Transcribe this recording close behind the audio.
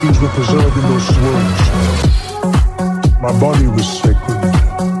were preserved in those swirls. My body was sacred.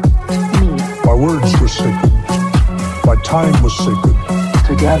 My words were sacred. My time was sacred.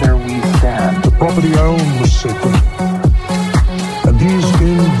 Together we stand. The property I owned was sacred. And these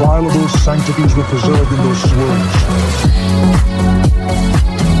inviolable sanctities were preserved in those swirls.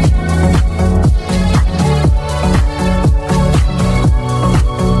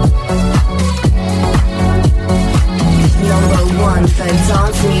 #1 for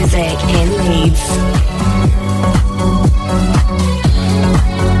dance music in Leeds.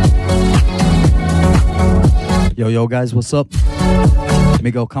 Yo guys, what's up?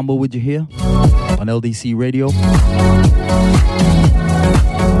 Miguel Campbell with you here on LDC Radio.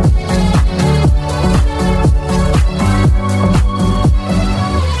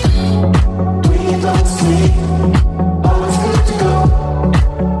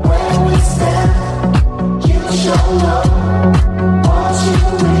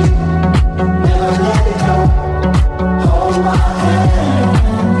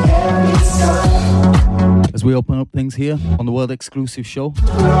 As we open up things here on the World Exclusive Show,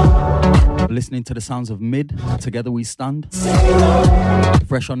 listening to the sounds of Mid, Together We Stand.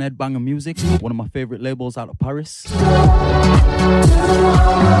 Fresh on Ed Banger Music, one of my favorite labels out of Paris.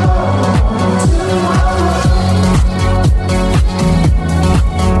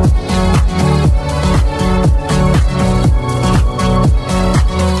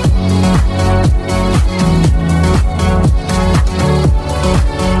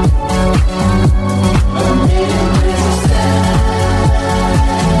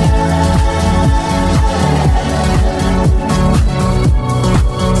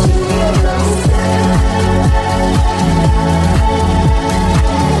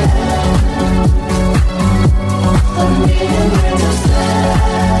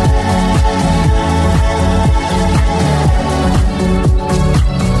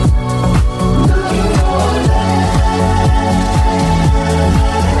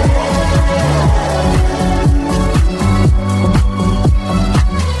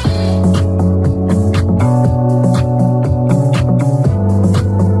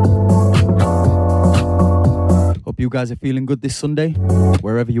 You guys are feeling good this Sunday,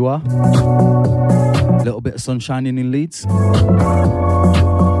 wherever you are. A little bit of sun shining in Leeds.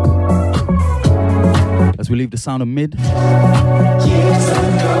 As we leave the sound of Mid, I'm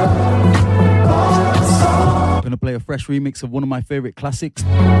gonna play a fresh remix of one of my favorite classics,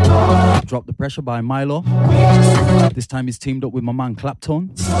 Drop the Pressure by Milo. This time he's teamed up with my man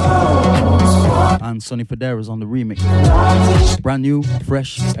Claptone, and Sonny Fodera's on the remix. Brand new,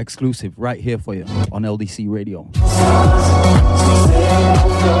 fresh, exclusive, right here for you on LDC Radio.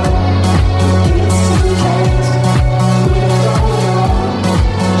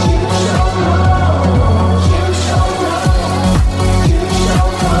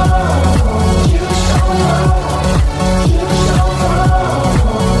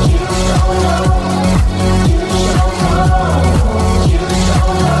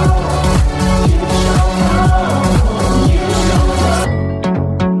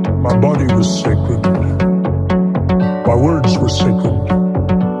 My body was sacred. My words were sacred.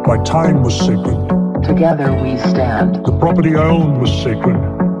 My time was sacred. Together we stand. The property I owned was sacred.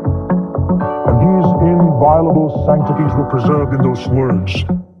 And these inviolable sanctities were preserved in those words.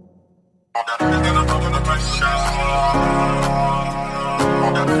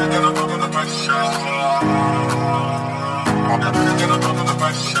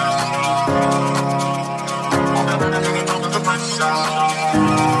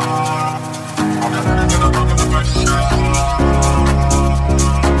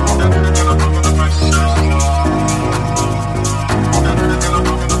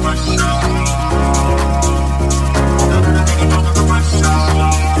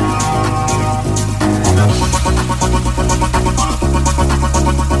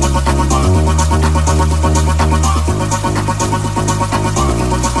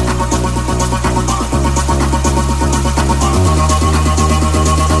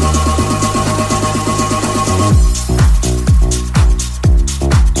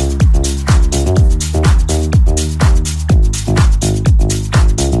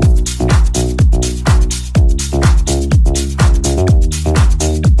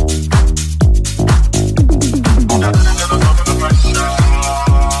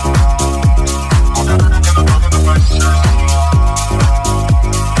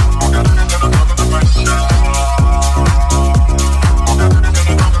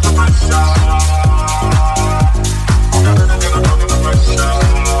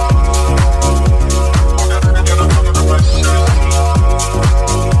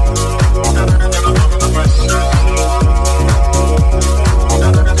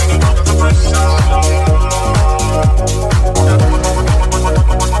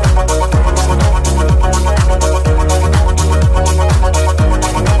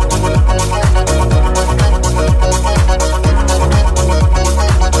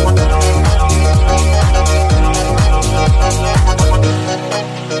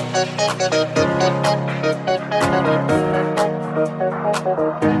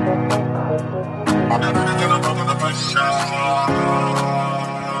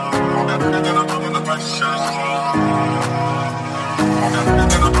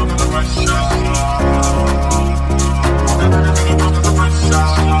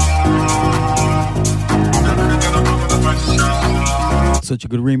 Such a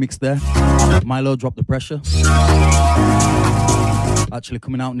good remix there. Milo, Drop the Pressure. Actually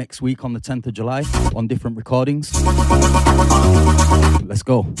coming out next week on the 10th of July on different recordings. Let's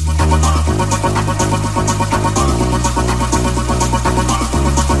go.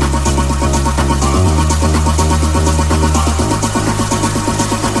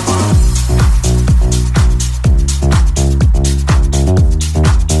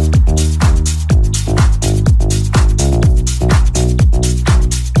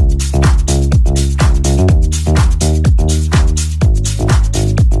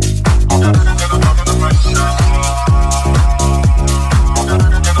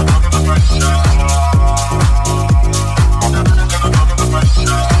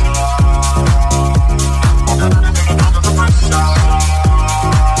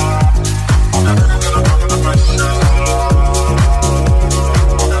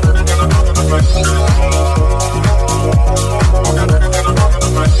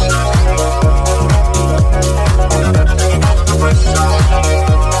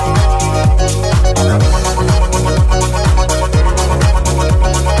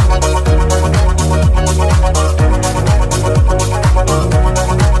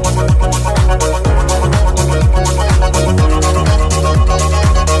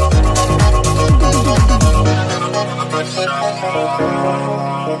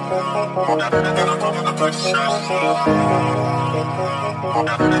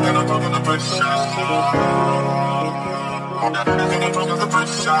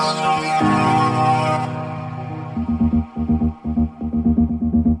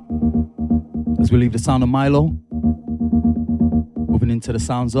 As we leave the sound of Milo, moving into the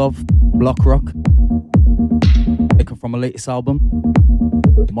sounds of Block Rock, taken from a latest album,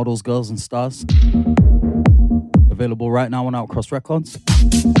 Models, Girls and Stars, available right now on Outcross Records.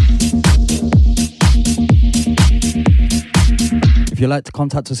 If you'd like to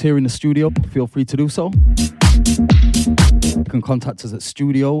contact us here in the studio, feel free to do so. You can contact us at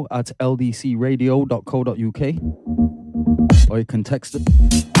studio@ldcradio.co.uk, or you can text it.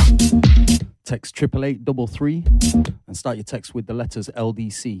 Text 88833 and start your text with the letters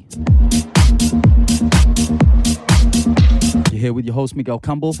LDC. You're here with your host Miguel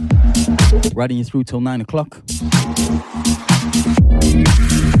Campbell, riding you through till 9 o'clock.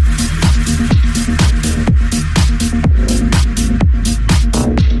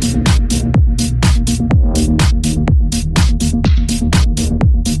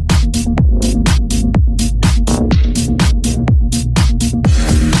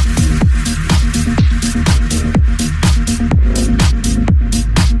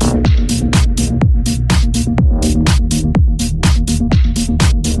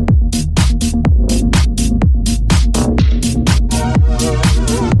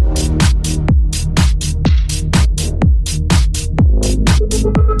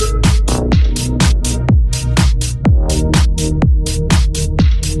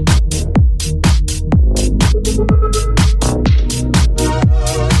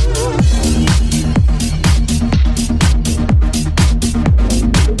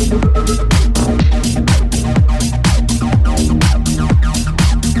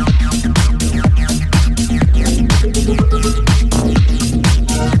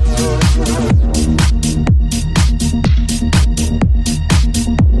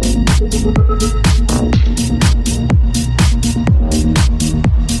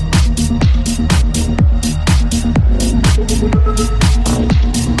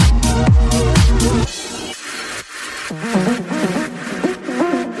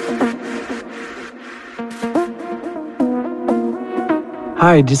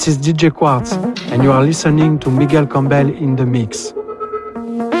 Hi, this is DJ Quartz, and you are listening to Miguel Campbell in the Mix.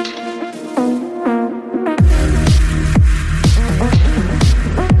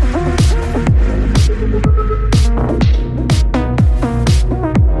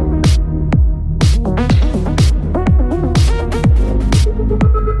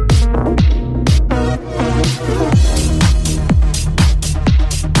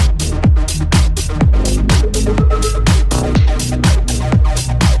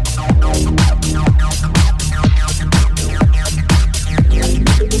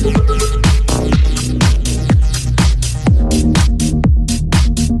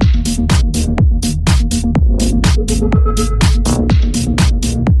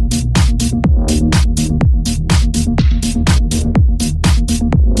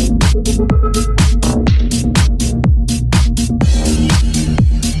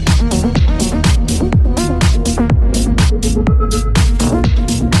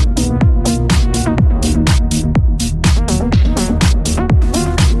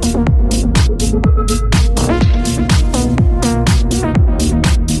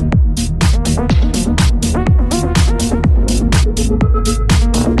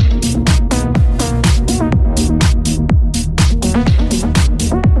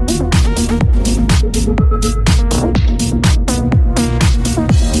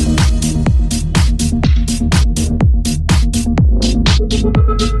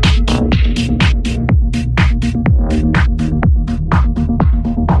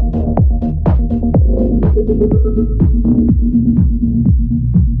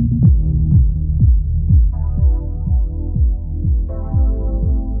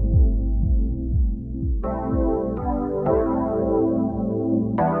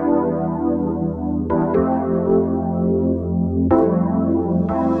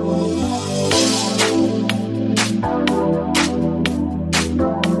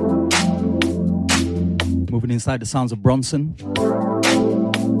 inside the sounds of Bronson.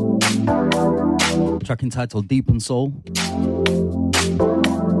 Track entitled Deep and Soul.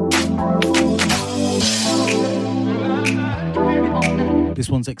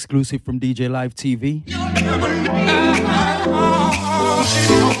 This one's exclusive from DJ Live TV.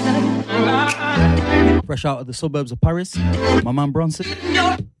 Fresh out of the suburbs of Paris, my man Bronson.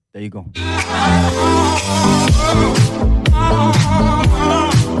 There you go.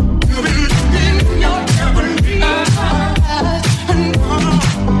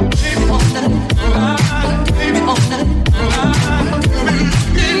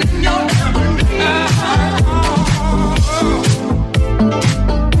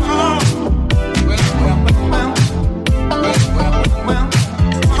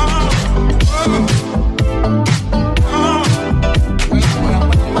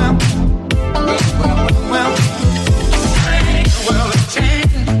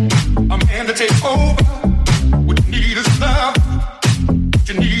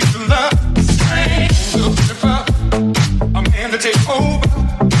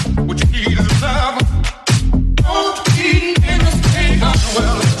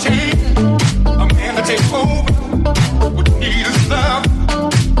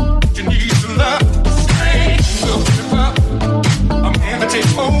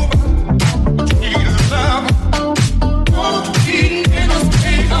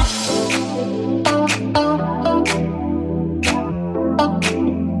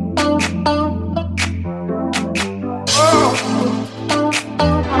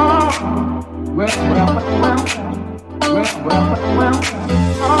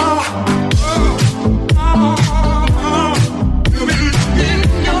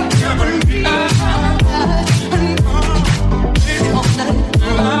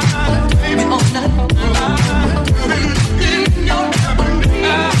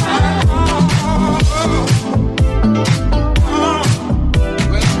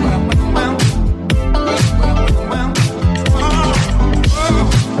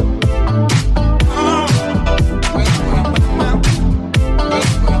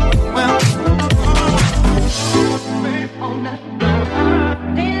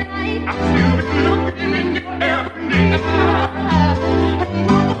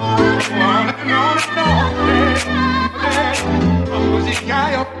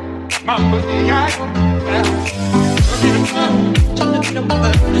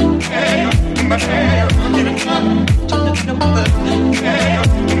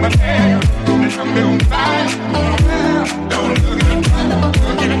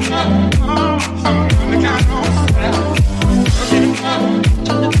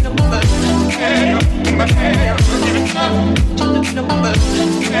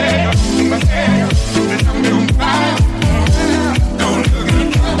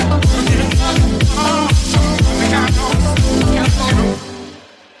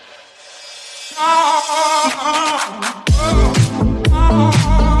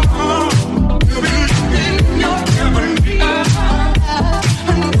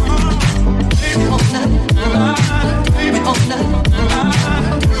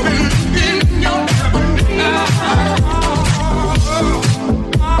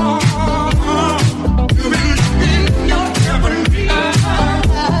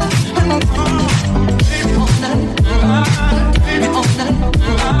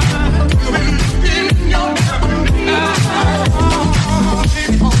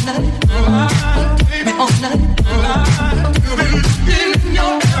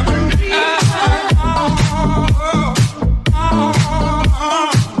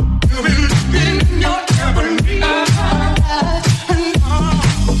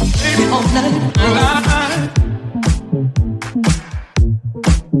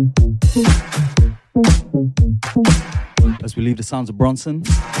 As we leave the sounds of Bronson,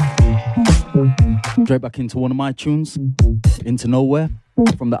 straight back into one of my tunes, Into Nowhere,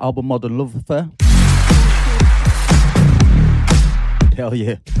 from the album Modern Love Affair. Hell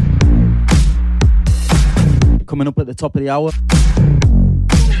yeah. Coming up at the top of the hour,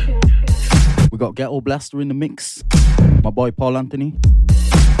 we got Ghetto Blaster in the mix, my boy Paul Anthony.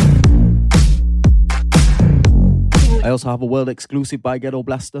 I also have a world exclusive by Ghetto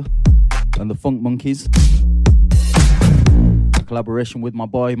Blaster and the Funk Monkeys, a collaboration with my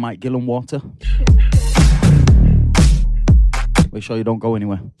boy Mike Gillenwater. Make sure you don't go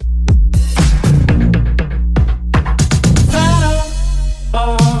anywhere.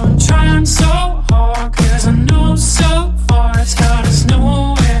 Trying so hard, 'cause I know so far it's got us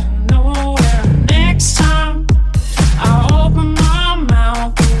nowhere, nowhere. Next time I open my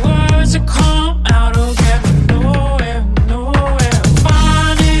mouth, the words that come out will get me nowhere, nowhere.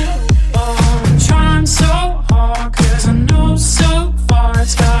 Finding, trying so hard.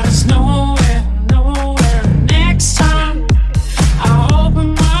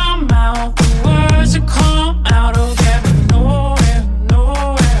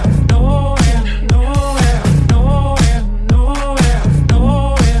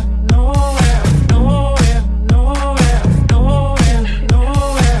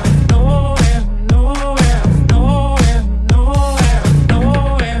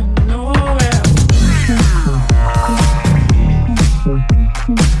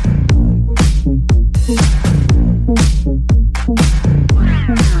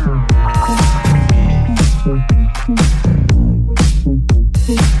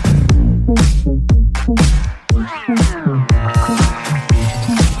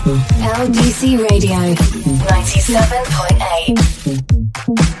 107.8.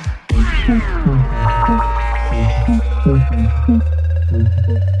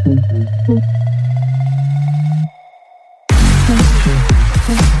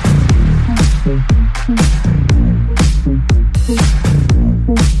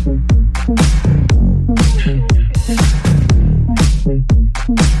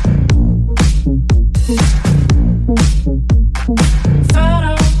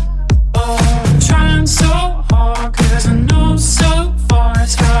 Trying so hard, 'cause I know so far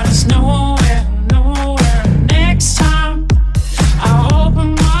it's got us nowhere, nowhere. Next time I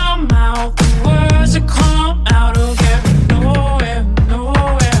open my mouth, the words that come out will get me nowhere,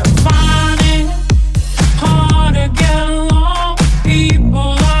 nowhere. Find it hard to get along,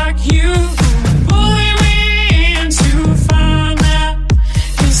 people like you who bully me into find that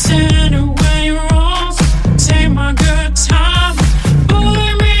consider when you're wrong. Take my good time,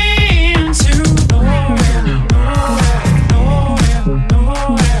 bully me into nowhere, nowhere,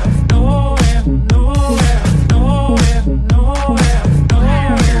 nowhere, nowhere, nowhere, nowhere, nowhere,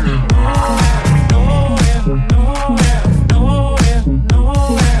 nowhere, nowhere, nowhere, nowhere,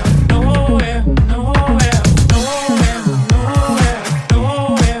 nowhere, nowhere, nowhere,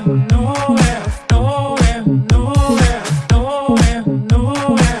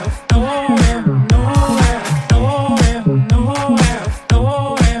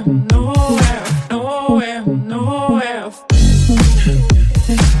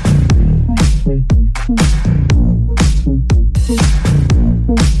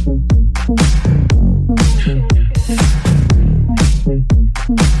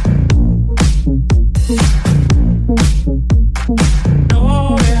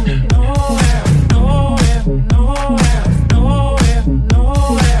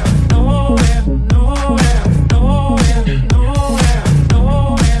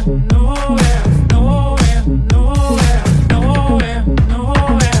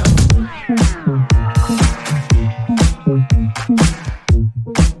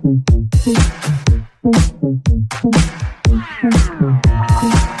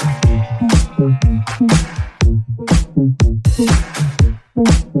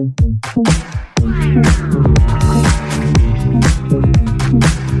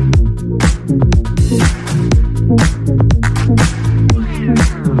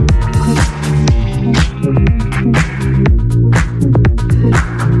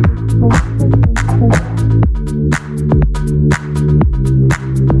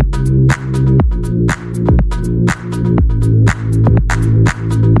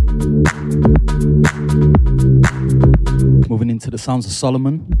 Moving into the sounds of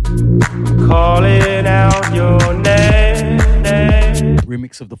Solomon. Calling out your name.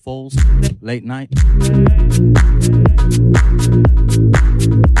 Remix of The Falls, Late Night.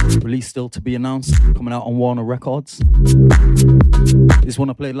 Release still to be announced, coming out on Warner Records. This one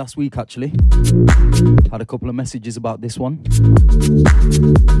I played last week actually. Had a couple of messages about this one.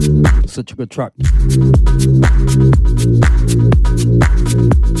 Such a good track.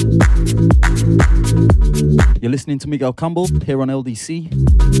 You're listening to Miguel Campbell here on LDC.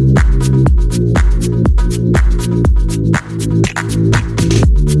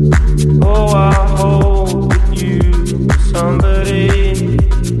 Oh, I hope that you were somebody,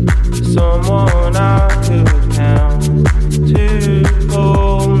 someone I could count to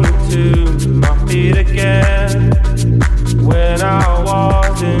hold me to my feet again when I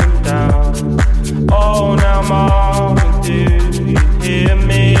wasn't down. Oh, now mama, do you hear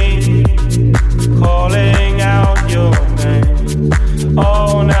me calling out your name?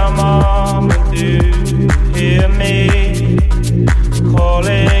 Oh, now mama, do you hear me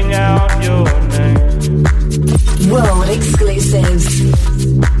calling out your name? World exclusives.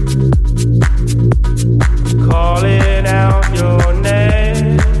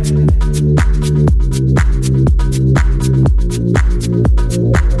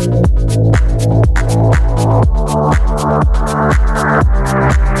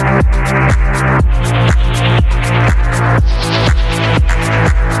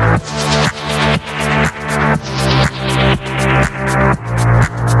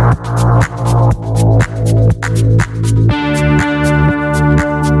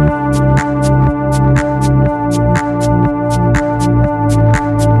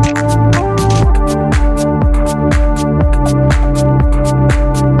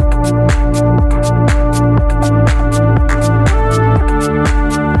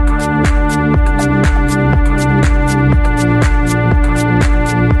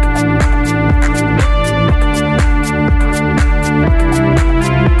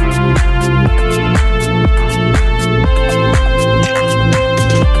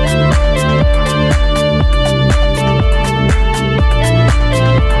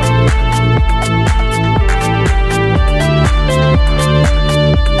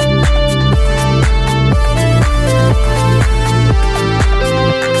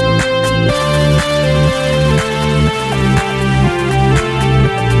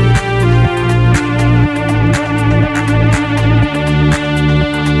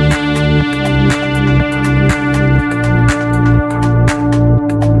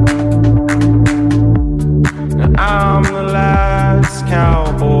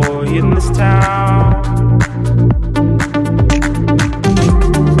 boy in this town.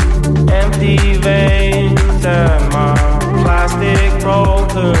 Empty veins and my plastic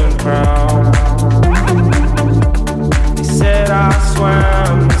broken crown. He said I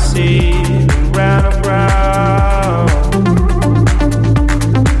swam the sea and ran aground.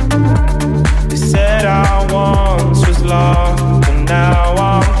 He said I once was lost and now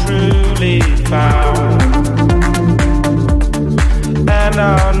I'm truly found. And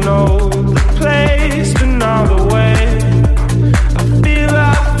I know the place another way.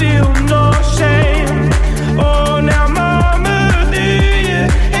 I feel no shame. Oh, now mama, do you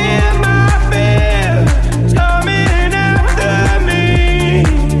hear my fear? It's coming after me.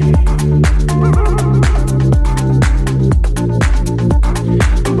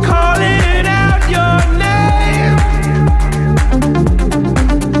 I'm calling out your name.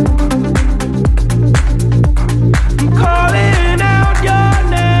 I'm calling out your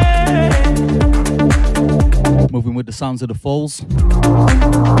name. Moving with the sounds of the Falls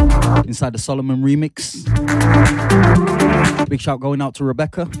inside the Solomon remix. Big shout going out to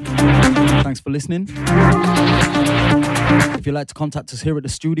Rebecca. Thanks for listening. If you'd like to contact us here at the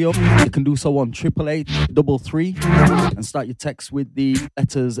studio, you can do so on 888-33 and start your text with the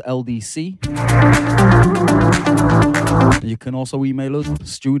letters LDC. You can also email us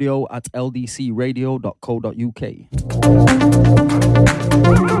studio@ldcradio.co.uk.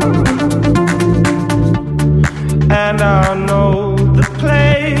 And I know the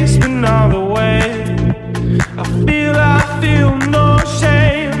place another way. I feel no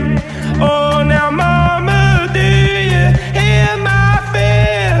shame. Oh, now mama, do you hear my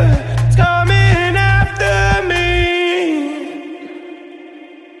fear? It's coming after me.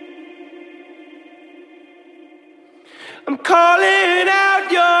 I'm calling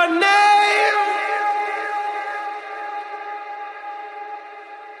out your name.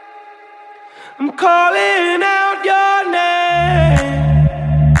 I'm calling out your name.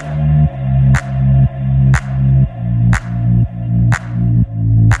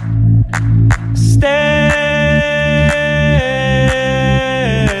 Stay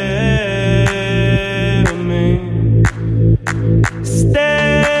with me. Stay.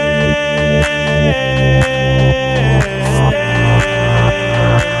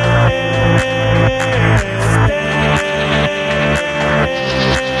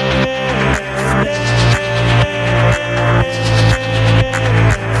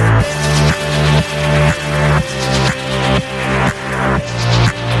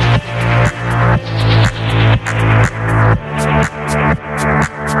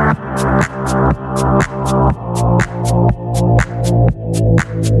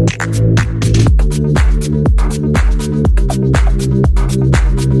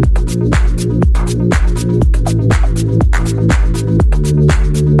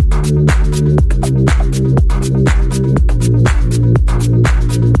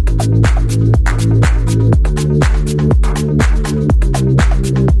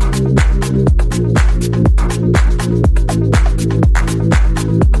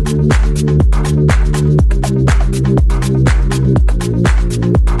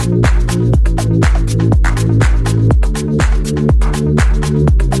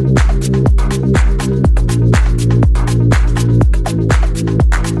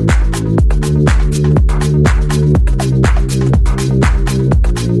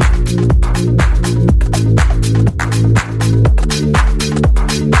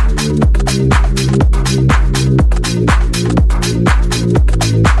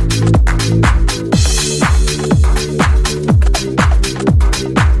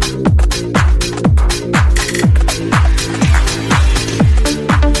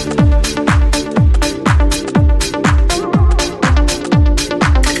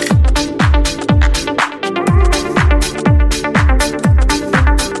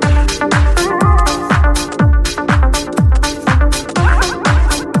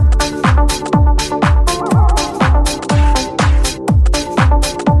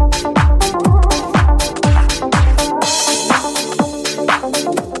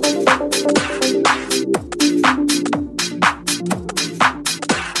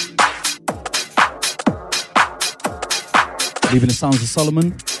 Leaving the sounds of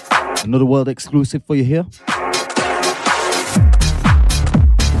Solomon, another world exclusive for you here.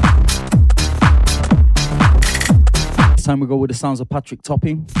 This time we go with the sounds of Patrick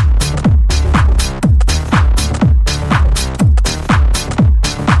Topping.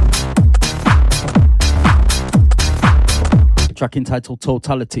 A track entitled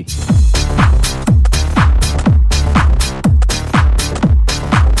Totality.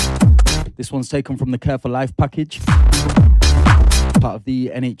 This one's taken from the Care for Life package. part of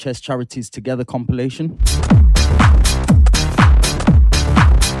the NHS Charities Together compilation.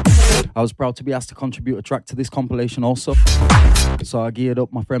 I was proud to be asked to contribute a track to this compilation also. So I geared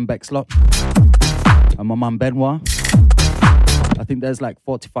up my friend Bexlot and my man Benoit. I think there's like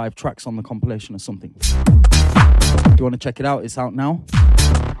 45 tracks on the compilation or something. If you want to check it out, it's out now.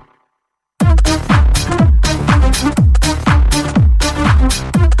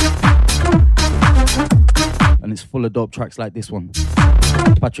 And it's full of dope tracks like this one.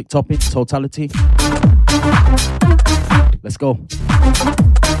 Patrick Topping, Totality. Let's go.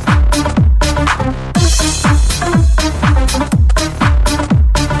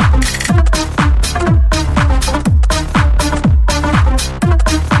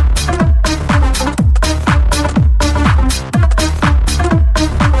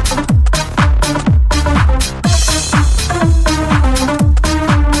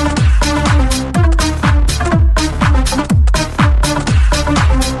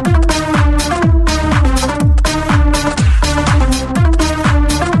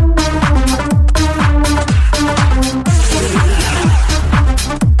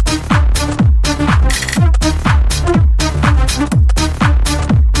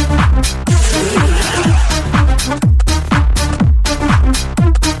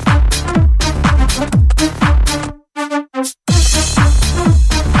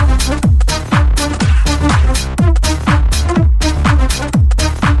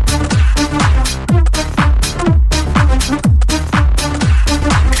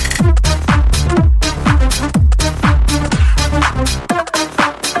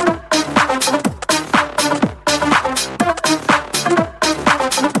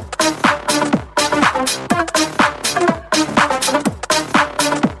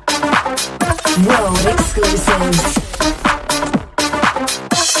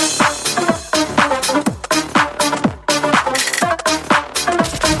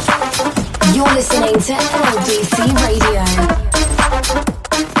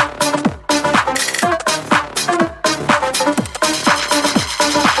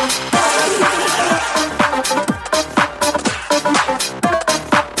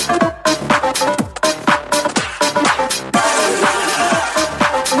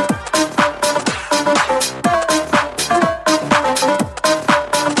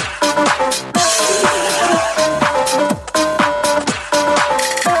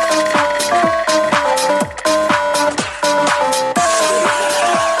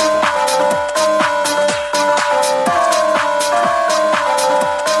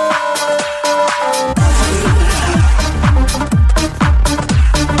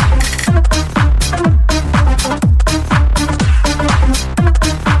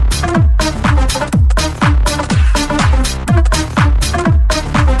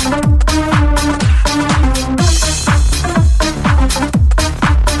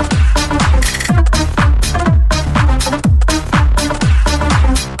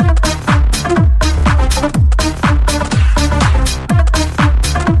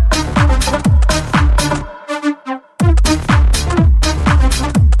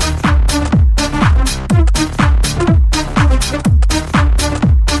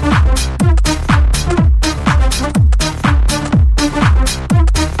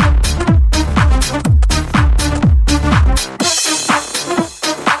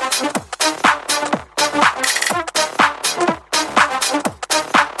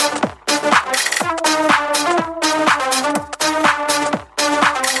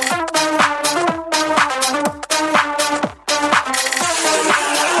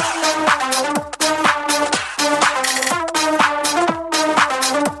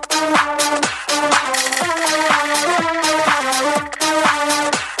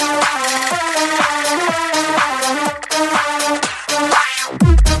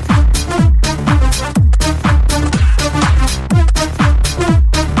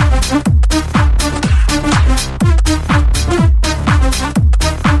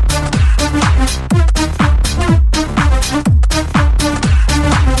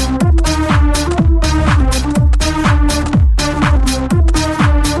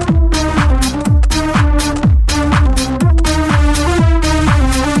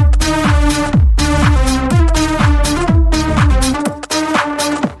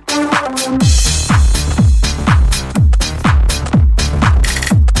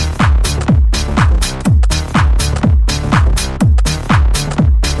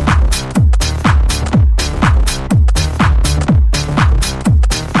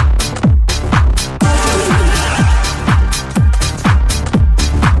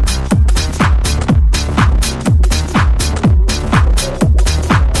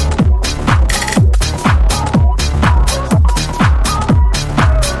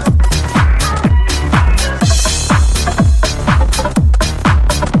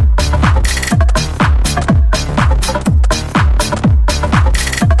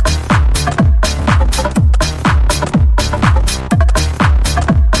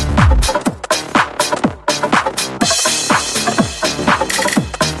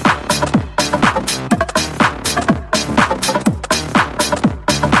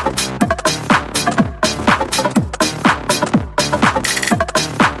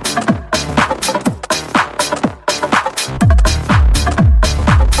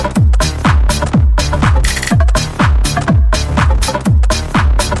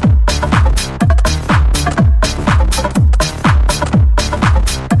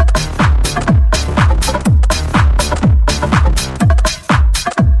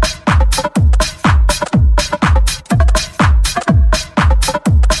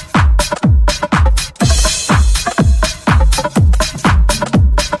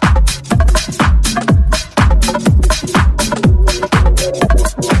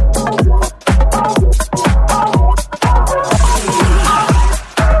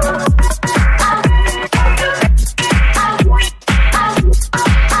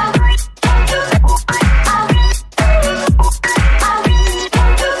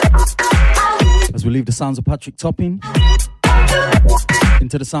 the sounds of Patrick Topping,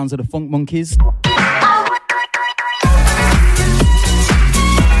 into the sounds of the Funk Monkeys.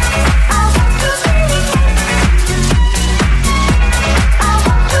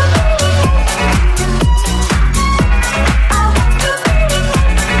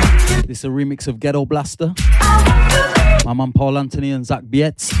 This is a remix of Ghetto Blaster. My man Paul Anthony and Zach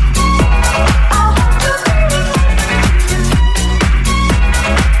Bietz.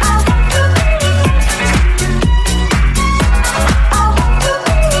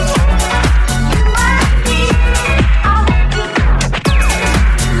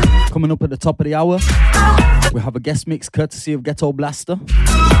 Coming up at the top of the hour, we have a guest mix courtesy of Ghetto Blaster.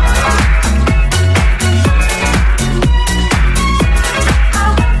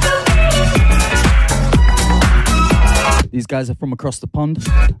 These guys are from across the pond,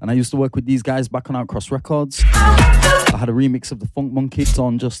 and I used to work with these guys back on Outcross Records. I had a remix of the Funk Monkeys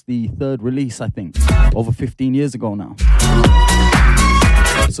on just the third release, I think, over 15 years ago now.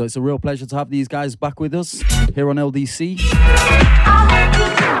 So it's a real pleasure to have these guys back with us here on LDC.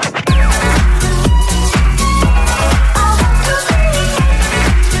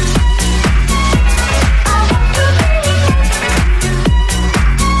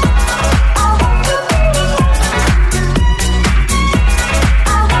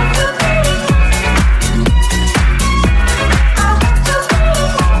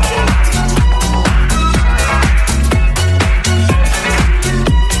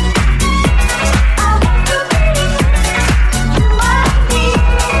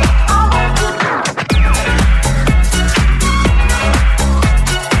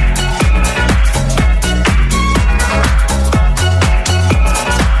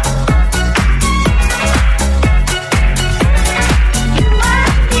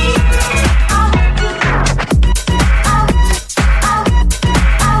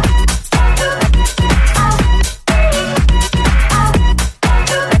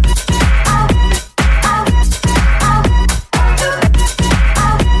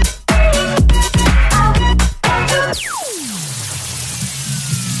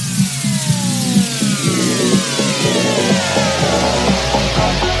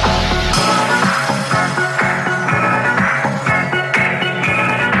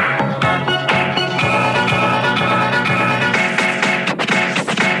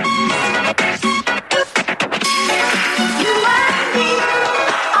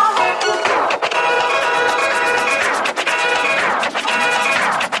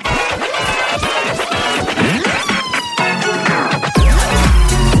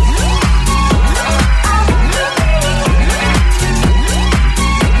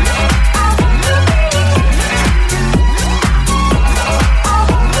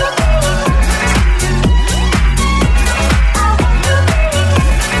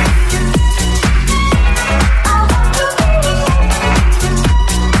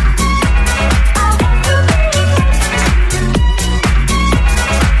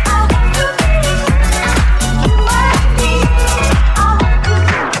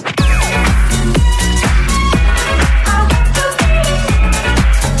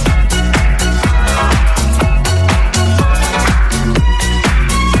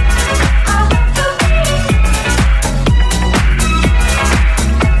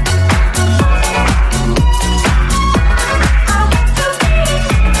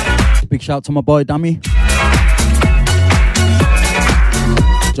 Shout out to my boy Dammy,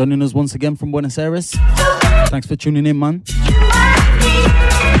 joining us once again from Buenos Aires. Thanks for tuning in, man.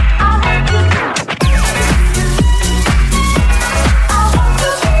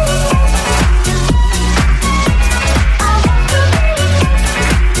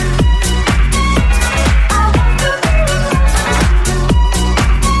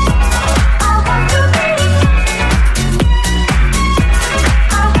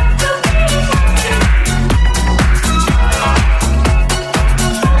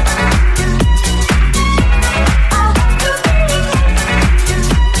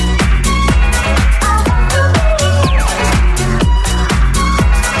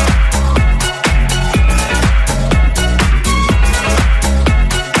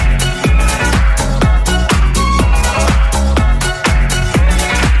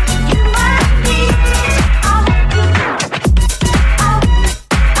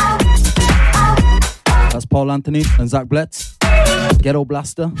 Paul Anthony and Zach Blitz, Ghetto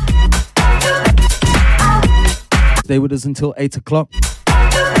Blaster. Stay with us until 8 o'clock.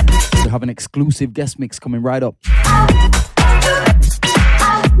 We have an exclusive guest mix coming right up.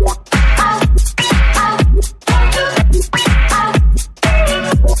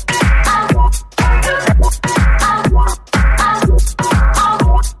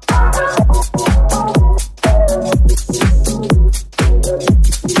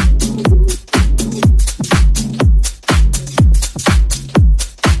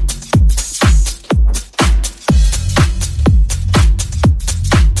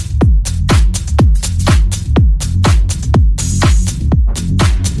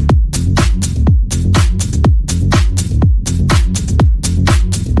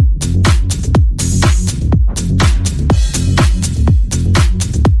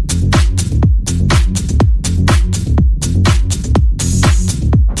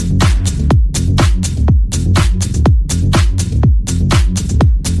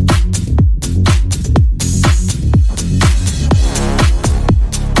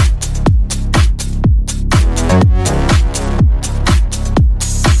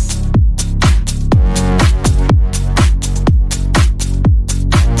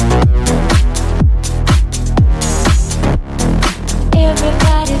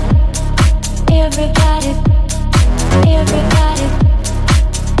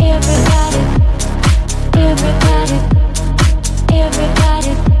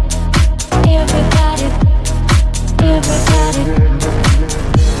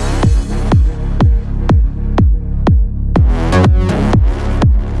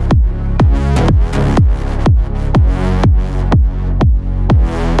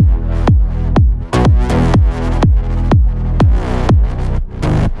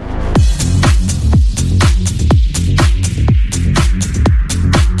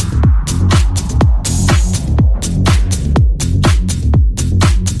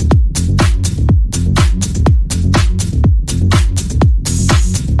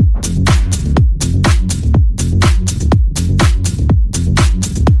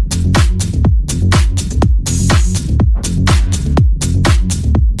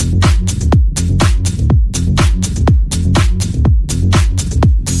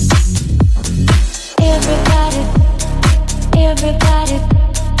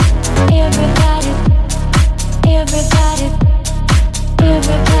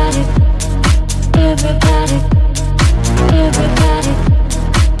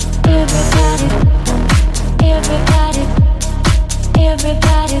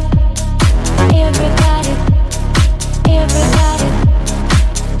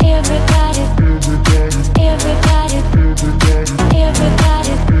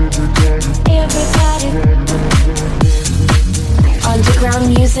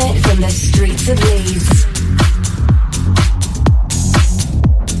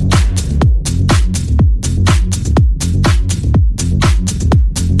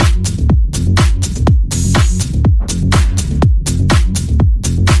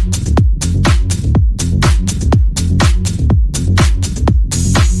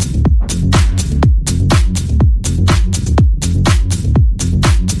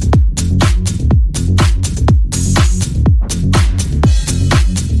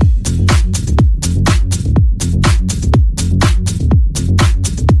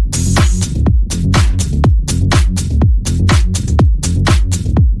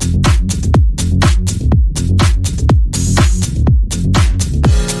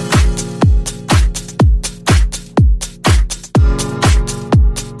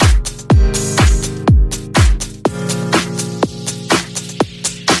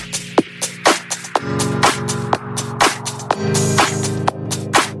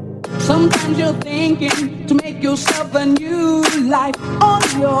 Sometimes you're thinking to make yourself a new life on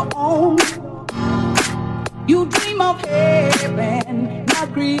your own. You dream of heaven, now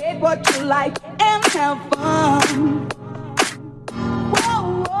create what you like and have fun.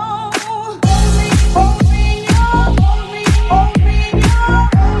 Whoa, whoa.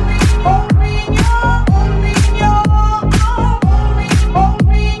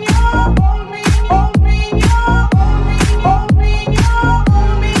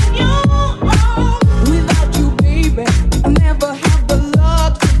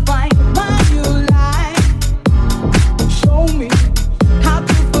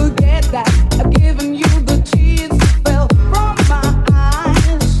 That I've given you the tears.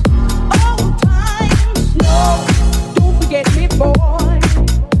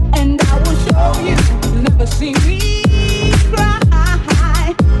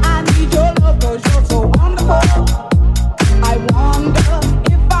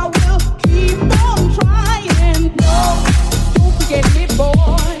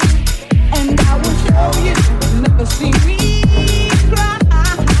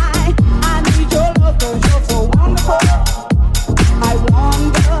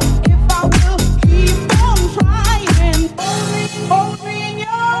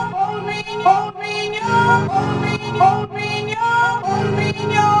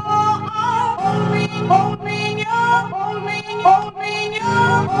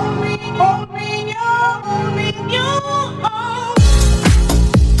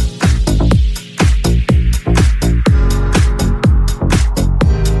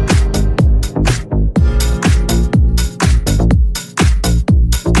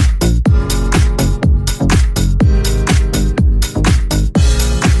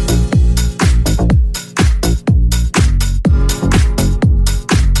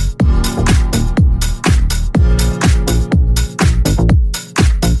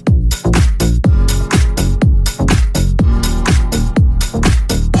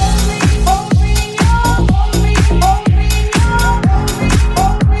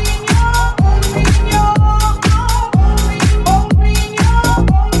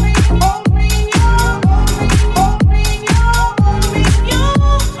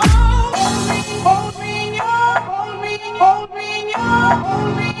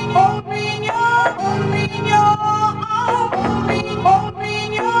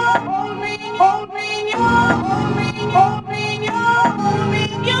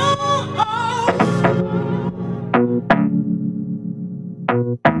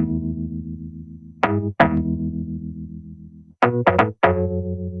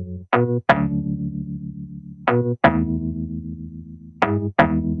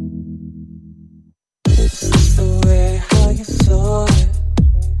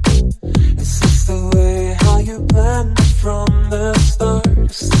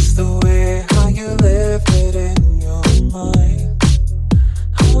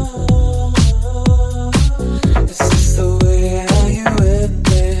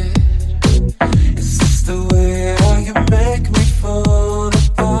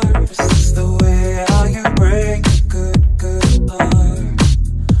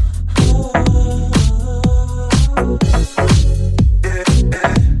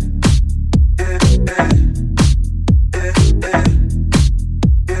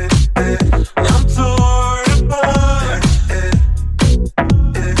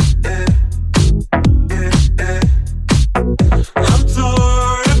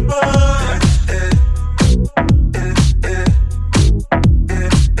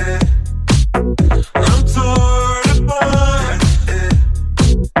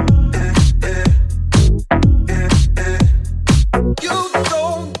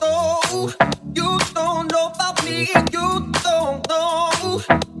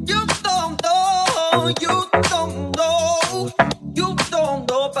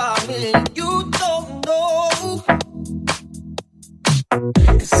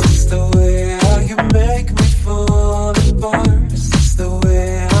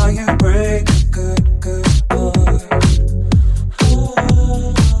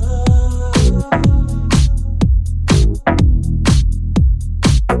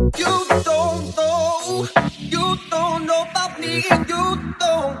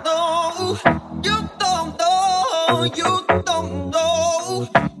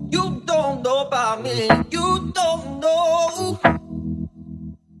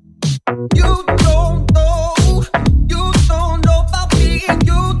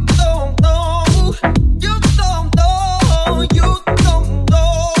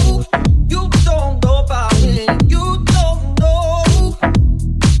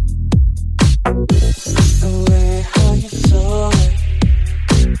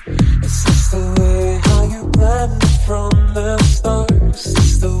 From the start, this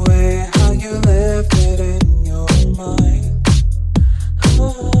is the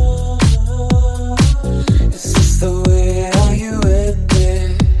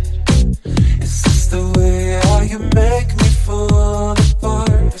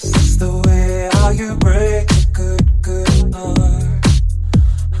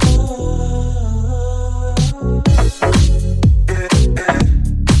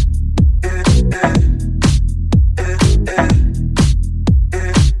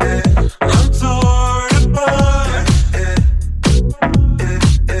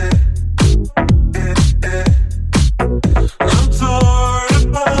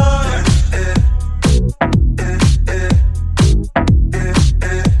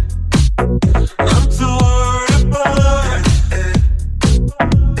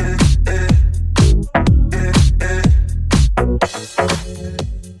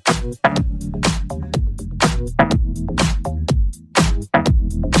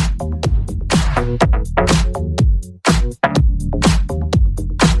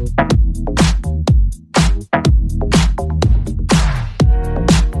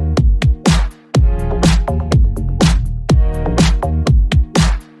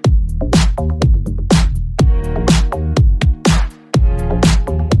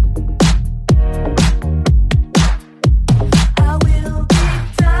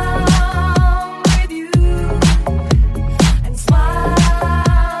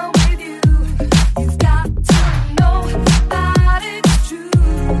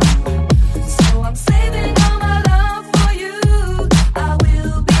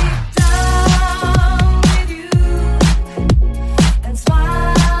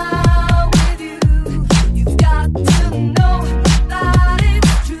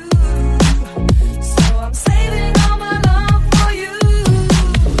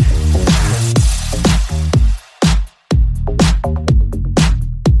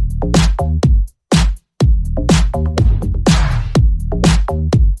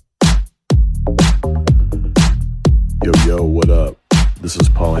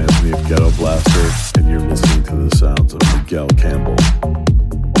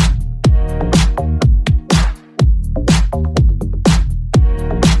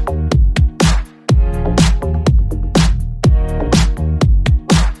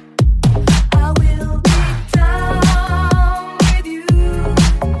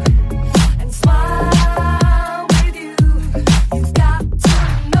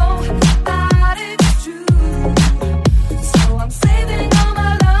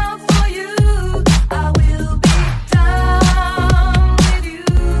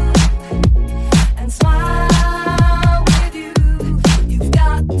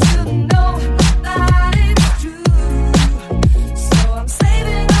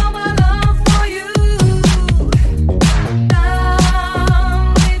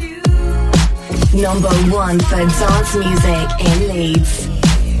Number one for dance music in Leeds.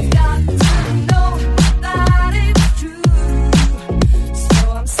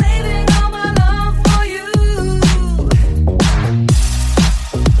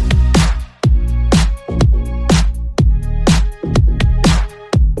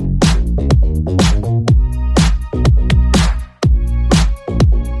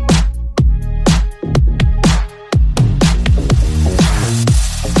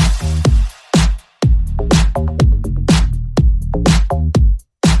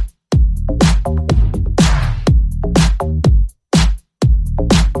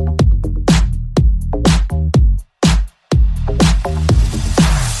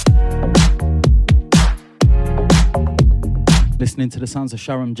 Listening to the sounds of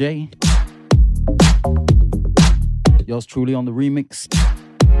Sharon J. Yours truly on the remix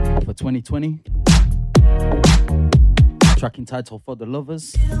for 2020. Track entitled For the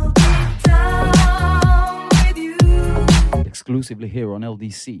Lovers. Exclusively here on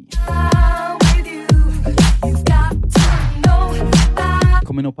LDC.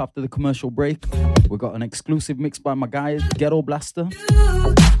 Coming up after the commercial break, we got an exclusive mix by my guy, Ghetto Blaster.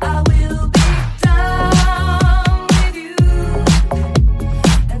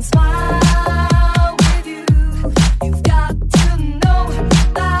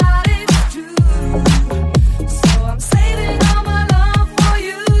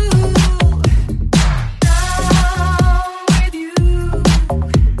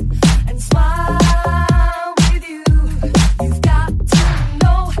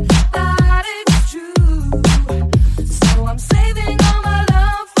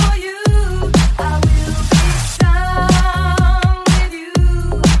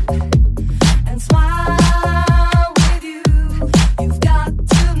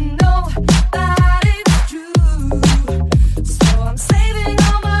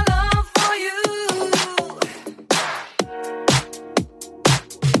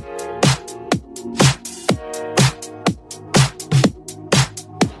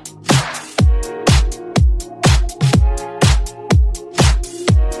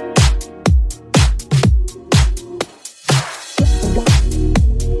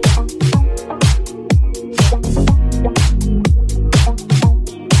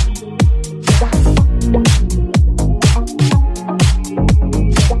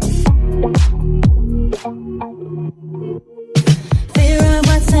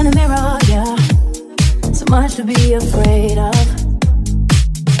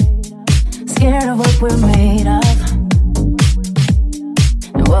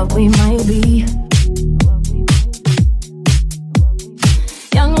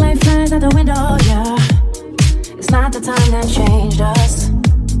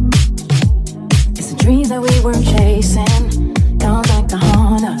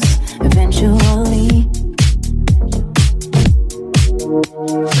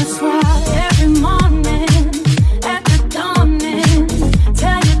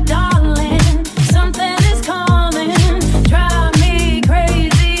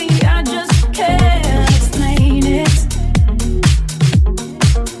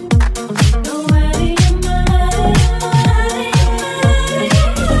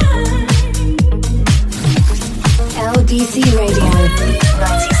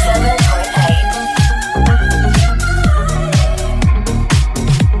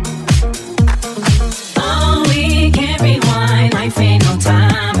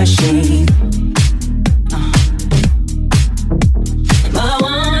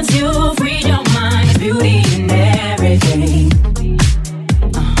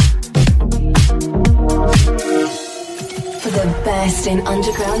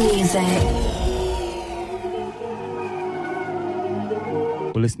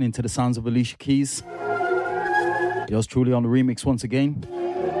 To the sounds of Alicia Keys. Yours truly on the remix once again.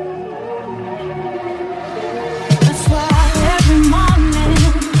 That's why every morning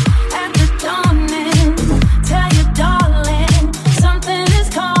at the dawning, tell you darling, something is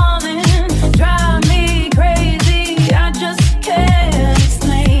calling, drive me crazy, I just can't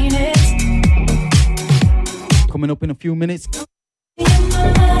explain it. Coming up in a few minutes,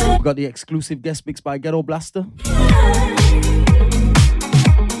 we've got the exclusive guest mix by Ghetto Blaster.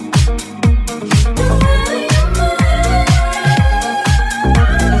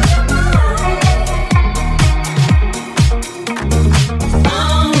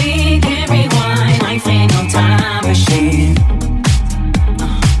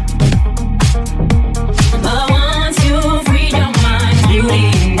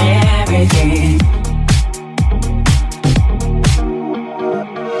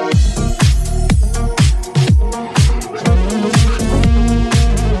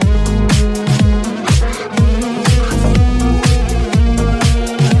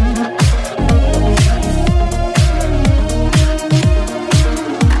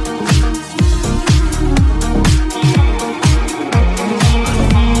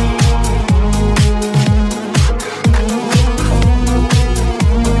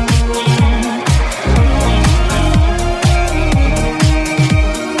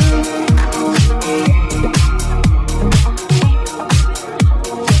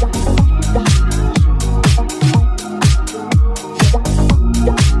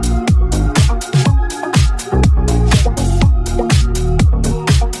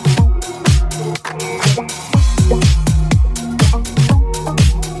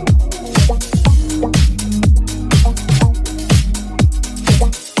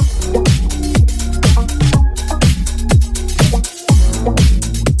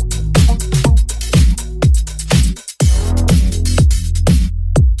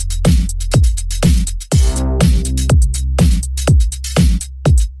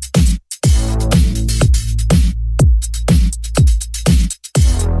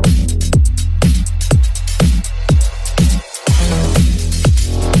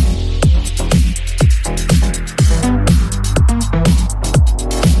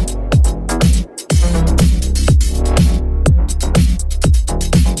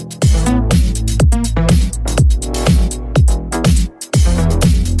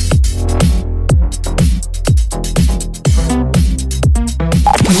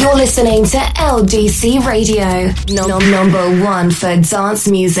 listening to LDC Radio, number one for dance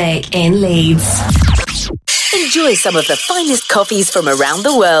music in Leeds. Enjoy some of the finest coffees from around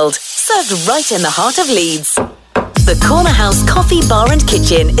the world, served right in the heart of Leeds. The Corner House Coffee Bar and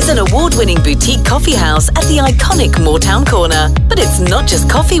Kitchen is an award-winning boutique coffee house at the iconic Moortown Corner. But it's not just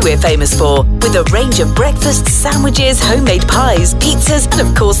coffee we're famous for, with a range of breakfasts, sandwiches, homemade pies, pizzas, and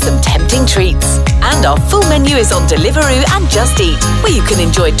of course some tempting treats. And our full menu is on Deliveroo and Just Eat, where you can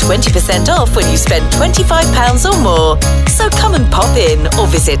enjoy 20% off when you spend £25 or more. So come and pop in or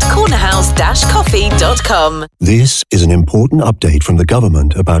visit cornerhouse-coffee.com. This is an important update from the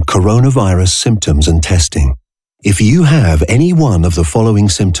government about coronavirus symptoms and testing. If you have any one of the following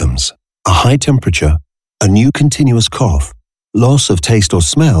symptoms, a high temperature, a new continuous cough, loss of taste or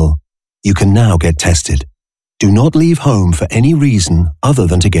smell, you can now get tested. Do not leave home for any reason other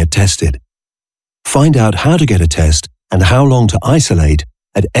than to get tested. Find out how to get a test and how long to isolate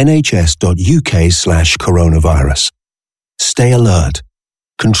at nhs.uk/coronavirus. Stay alert.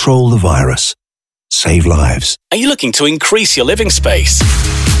 Control the virus. Save lives. Are you looking to increase your living space?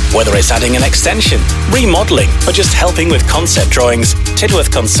 Whether it's adding an extension, remodeling, or just helping with concept drawings, Tidworth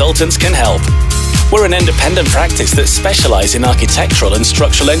Consultants can help. We're an independent practice that specialise in architectural and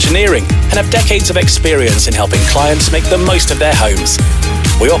structural engineering and have decades of experience in helping clients make the most of their homes.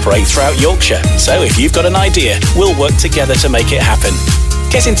 We operate throughout Yorkshire, so if you've got an idea, we'll work together to make it happen.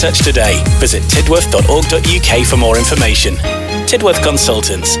 Get in touch today. Visit tidworth.org.uk for more information. Tidworth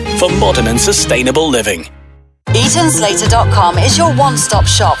Consultants, for modern and sustainable living. EatonSlater.com is your one-stop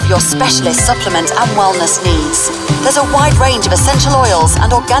shop for your specialist supplement and wellness needs. There's a wide range of essential oils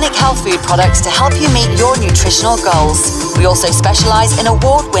and organic health food products to help you meet your nutritional goals. We also specialise in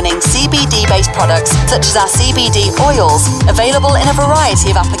award-winning CBD-based products such as our CBD oils, available in a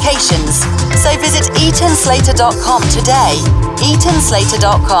variety of applications. So visit EatonSlater.com today.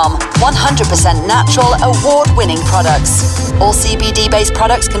 EatonSlater.com, 100% natural, award-winning products. All CBD-based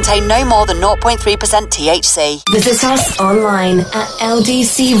products contain no more than 0.3% THC. Visit us online at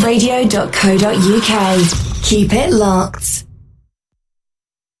ldcradio.co.uk. Keep it locked.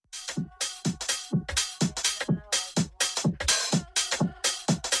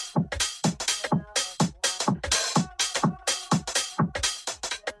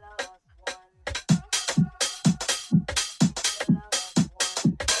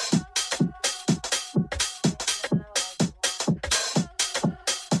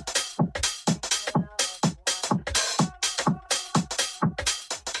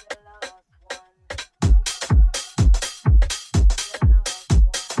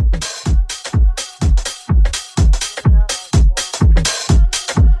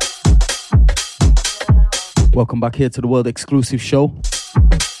 Welcome back here to the World Exclusive Show.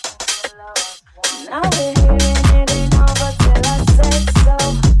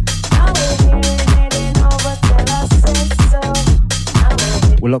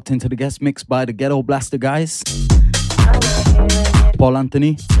 We're locked into the guest mix by the Ghetto Blaster guys. Paul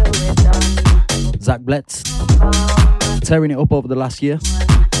Anthony, Zach Blitz, tearing it up over the last year.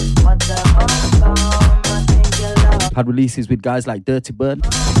 Had releases with guys like Dirty Bird.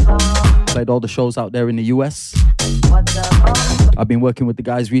 Played all the shows out there in the US. I've been working with the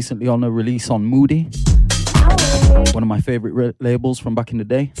guys recently on a release on Moody, one of my favorite labels from back in the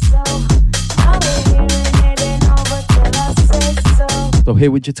day. So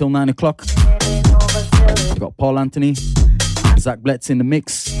here with you till 9 o'clock. We've got Paul Anthony, Zach Blitz in the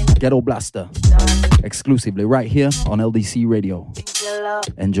mix, Ghetto Blaster, exclusively right here on LDC Radio.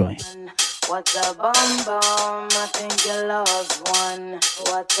 Enjoy. What's a bum bum? I think you lost one.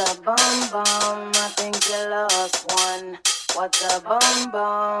 What's a bum bum? I think you lost one. What's a bum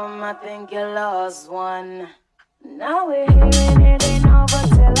bum? I think you lost one. Now we're hearing it ain't over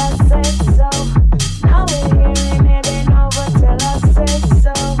till I said so. Now we're hearing it ain't over till I said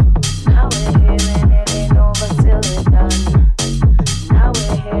so. Now we're hearing it ain't over till we're done. Now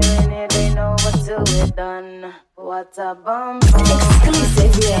we're hearing it ain't over till we're done. What's a bum bum?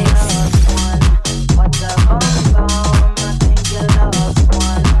 Exclusive mix. What's a bum bum? I think you lost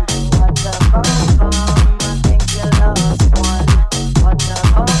one. What's a bum bum? I think you lost one. What's a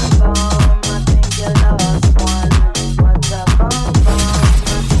bum bum? I think you lost one. What's a bum bum?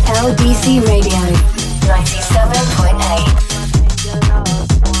 LDC Radio 97.8.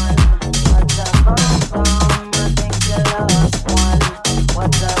 What's a bum bum? I think you lost one.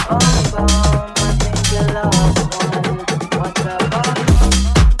 What's a bum bum? I think you lost one. What's a bum?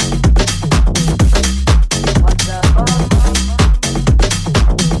 What's a bum?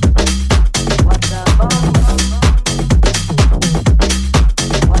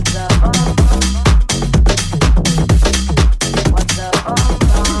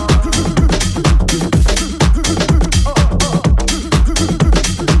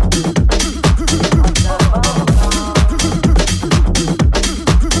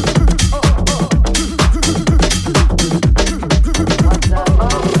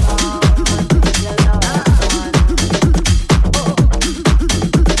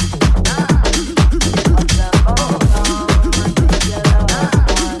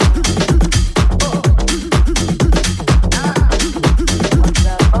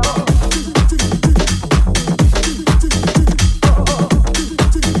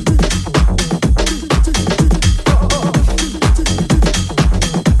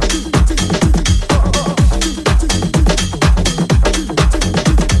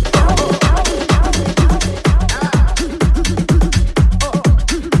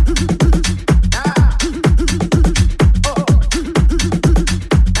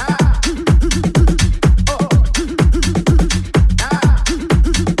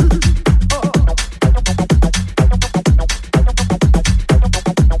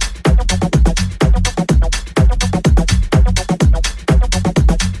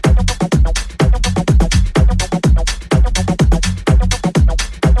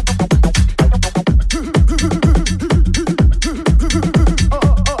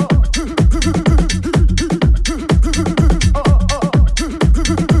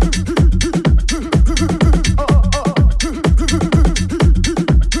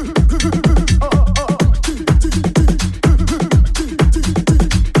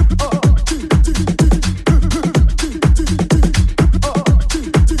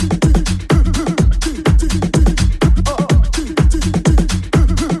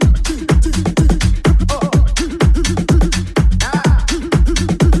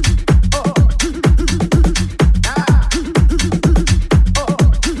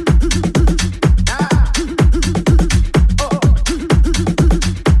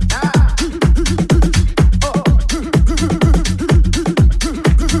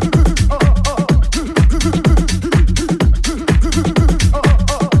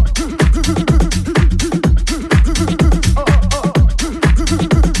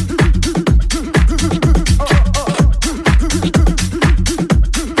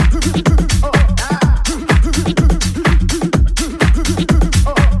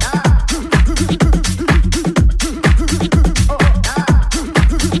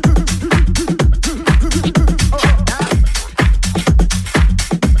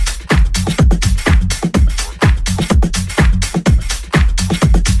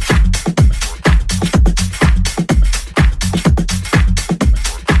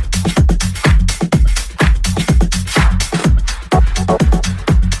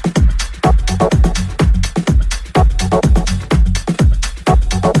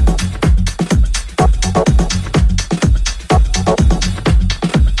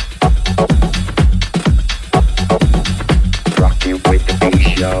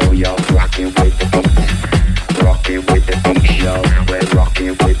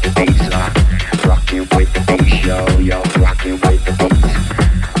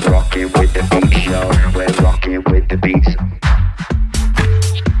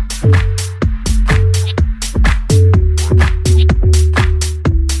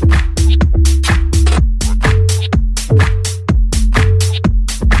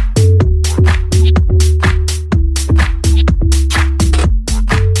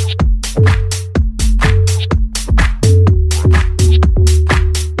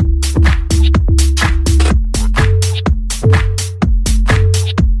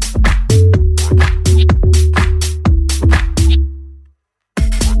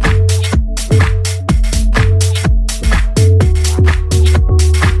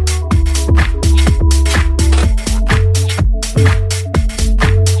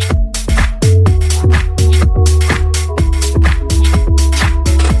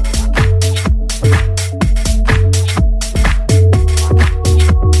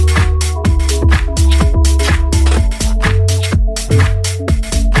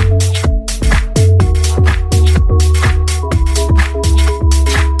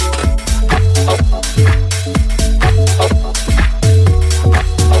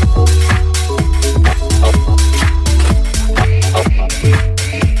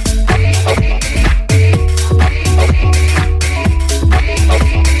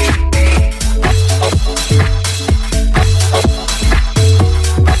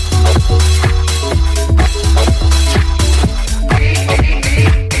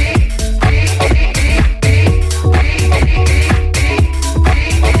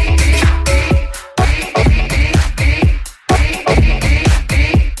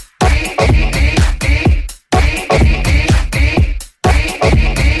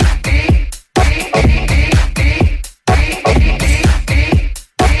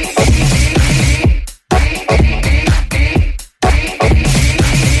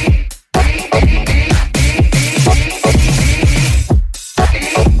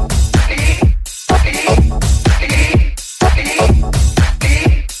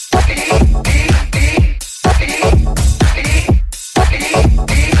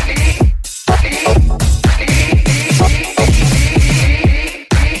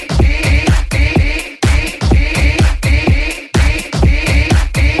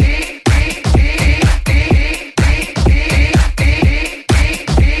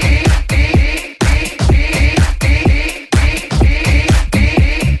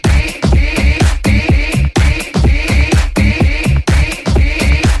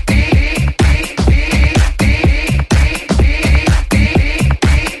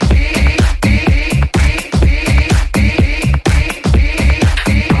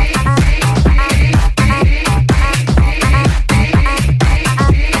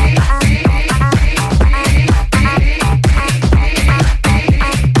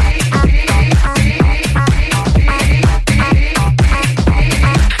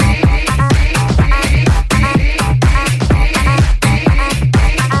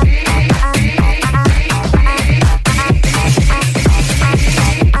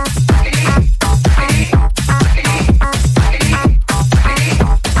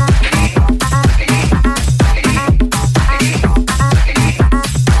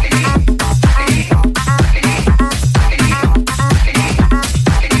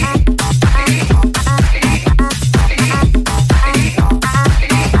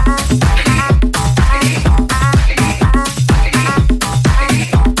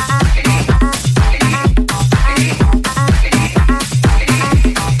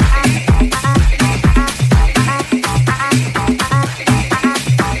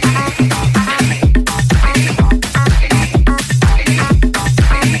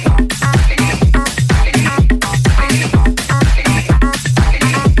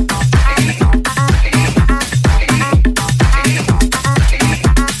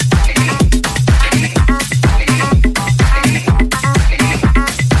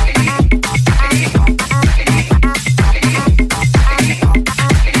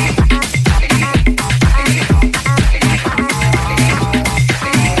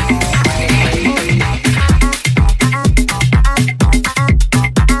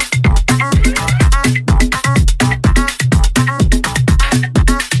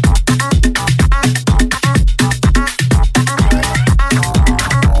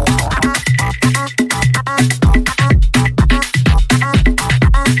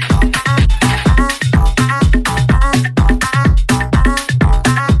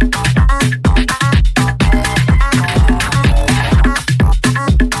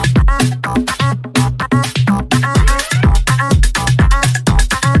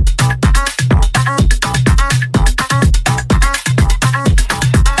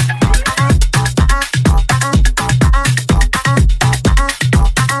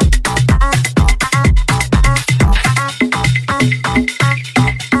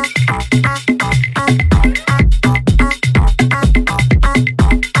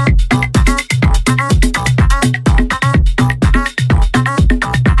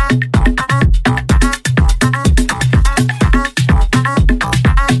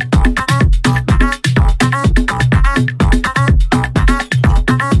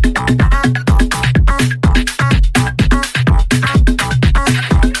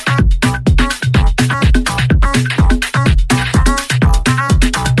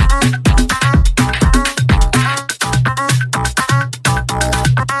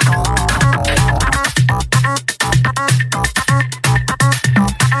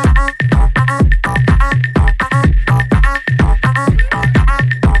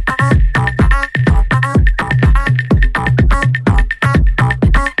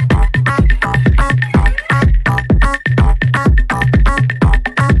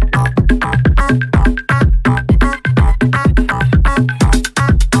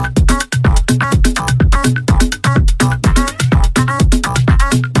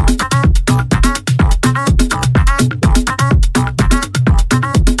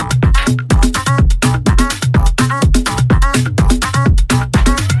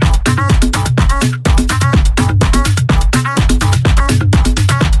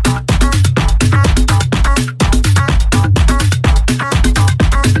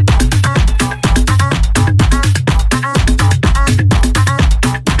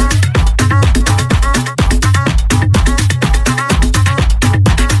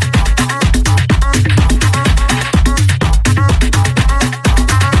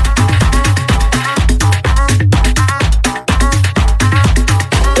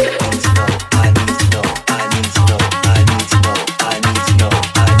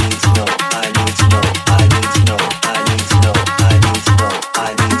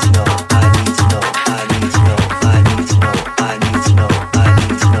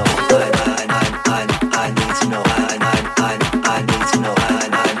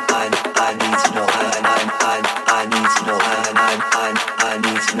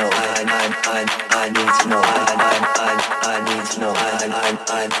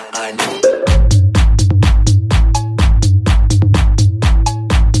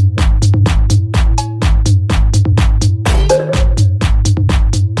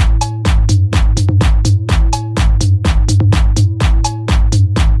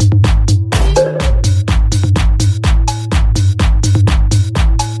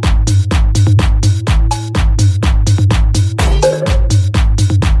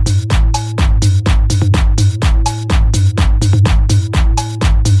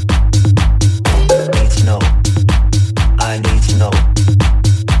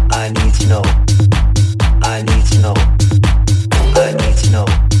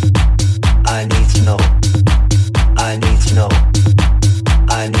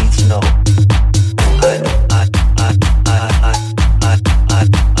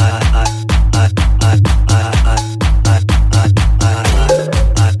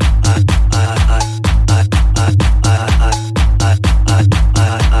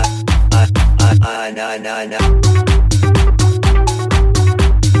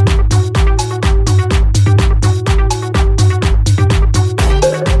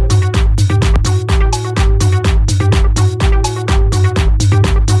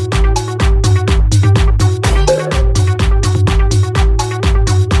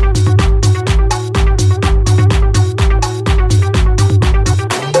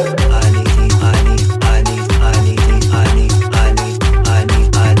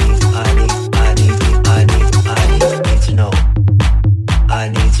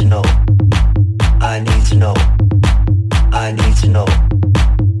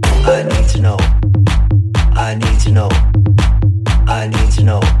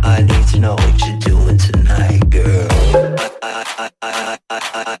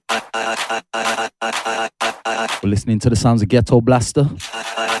 listening to the sounds of Ghetto Blaster.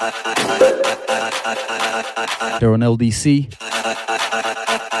 They're on LDC.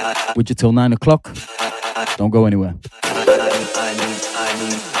 With you till 9 o'clock. Don't go anywhere.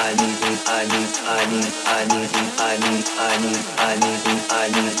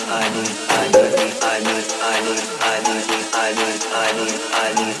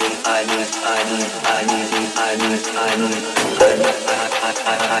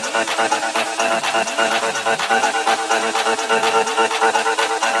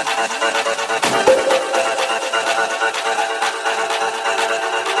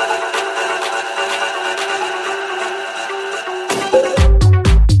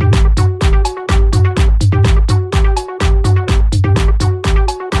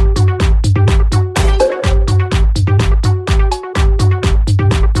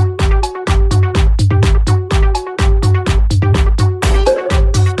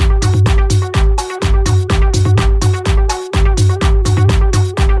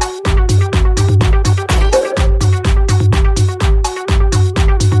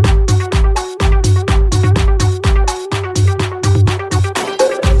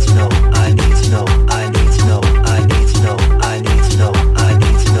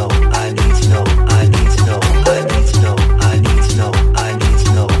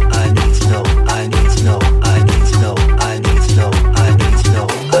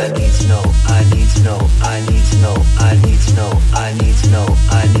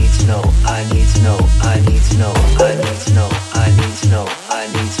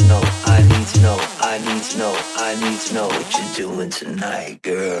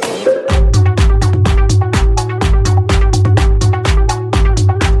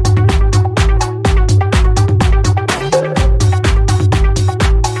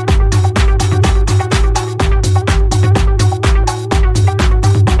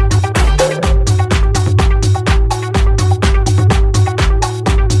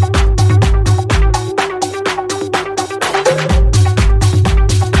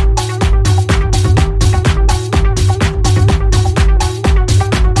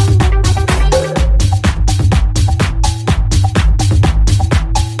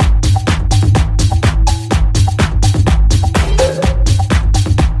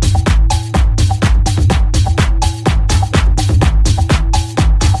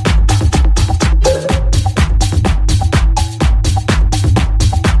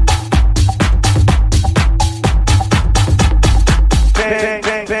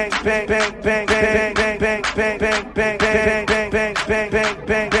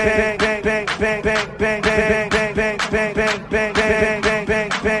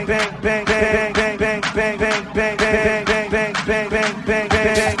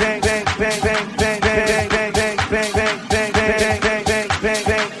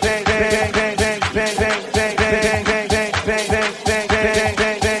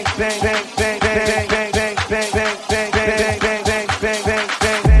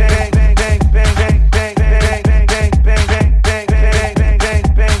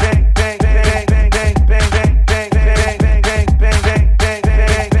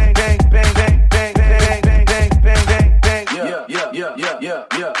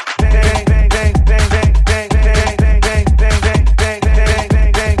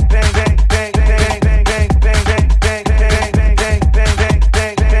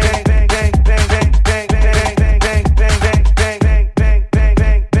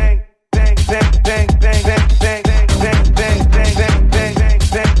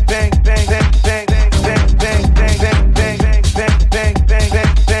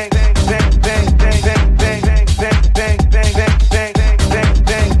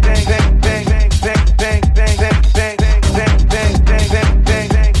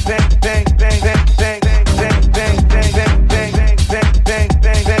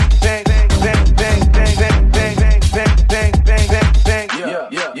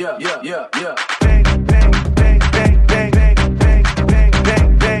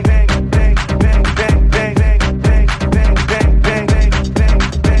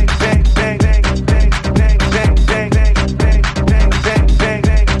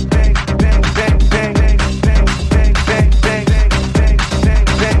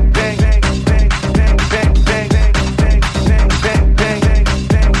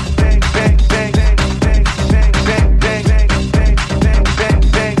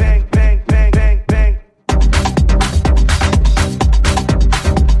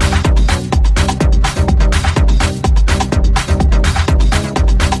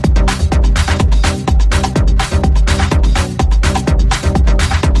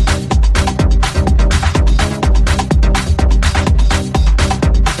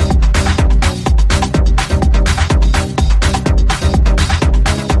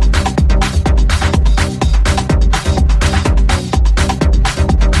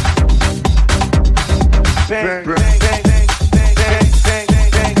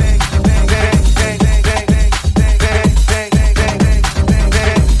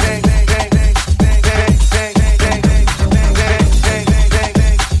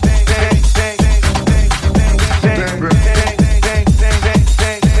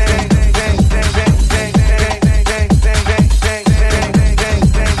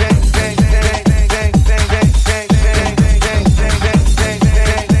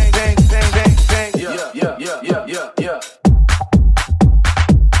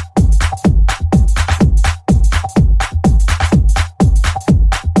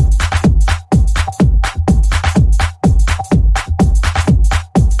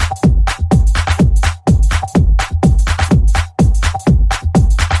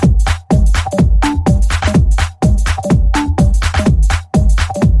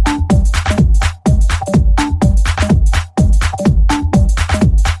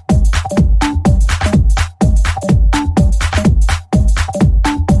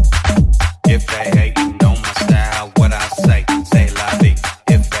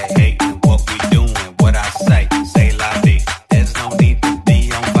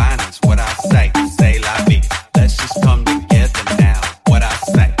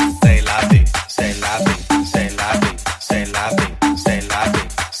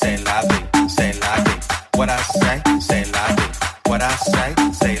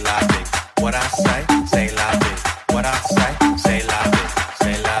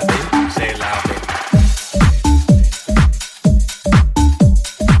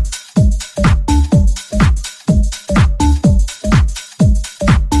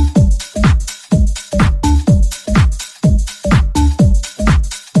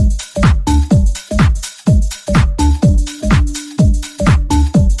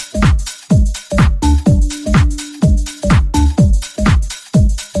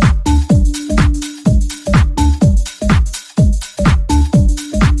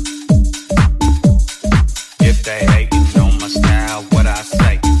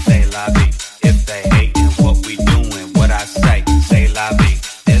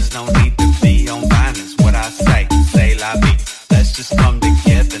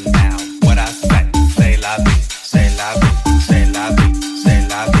 together now. What I say, say la vie, say la vie, say la vie, say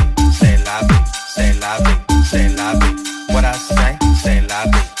la vie, say la vie, say la vie, say la vie. What I say, say la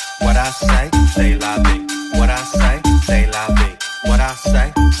vie. What I say, say la vie. What I say, say la vie. What I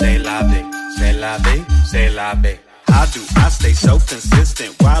say, say la vie, say la vie, say la vie. How do I stay so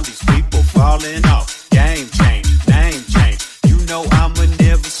consistent while these people falling off? Game change, name change. You know I'ma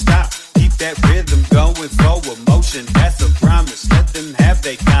never stop. Keep that rhythm going for emotion. That's a promise. Let them have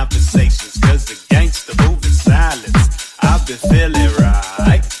their conversations. Cause the gangster move in silence. I've been feeling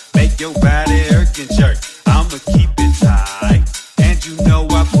right. Make your body irk and jerk. I'ma keep it tight. And you know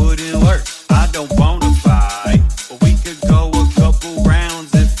I put in work. I don't wanna fight. But we could go a couple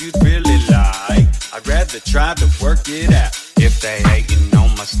rounds if you'd really like. I'd rather try to work it out. If they hating on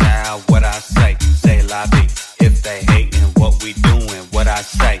my style, what I say, say la vie. If they hating what we doing, what I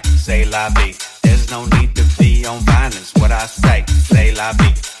say la vie. There's no need to be on violence, what I say la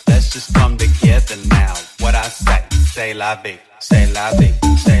vie. Let's just come together now, what I say la vie. Say la vie,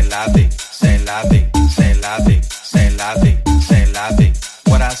 say la vie, say la vie, say la vie, say la vie, say la vie.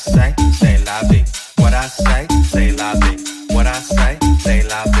 What I say la vie. What I say la vie. What I say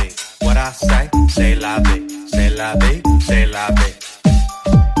la vie. What I say la vie. Say la vie, say la vie.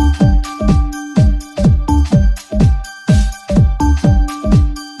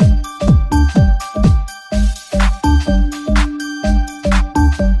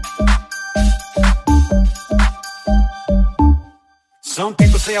 Some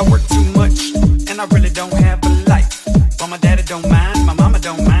people say I work too much, and I really don't have a life. But my daddy don't mind, my mama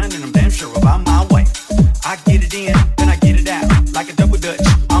don't mind, and I'm damn sure about my wife. I get it in, then I get it out, like a double dutch.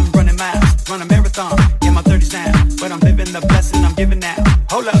 I'm running miles, run a marathon, in my 30s now. But I'm living the blessing I'm giving now.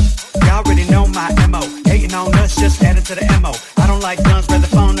 Hold up, y'all already know my MO. Hating on us, just adding to the MO. I don't like guns, rather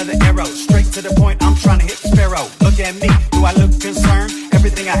phone or the arrow. Straight to the point, I'm trying to hit the sparrow. Look at me, do I look concerned?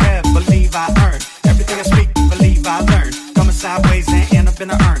 Everything I have, believe I earn. Everything I speak, believe I learn. Coming sideways and end up in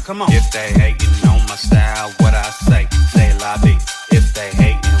the urn, come on. If they hating on my style, what I say la vie. If they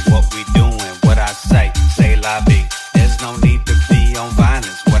hating what we doing, what I say la vie. There's no need to be on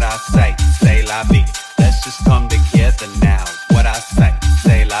violence, what I say la vie. Let's just come together now, what I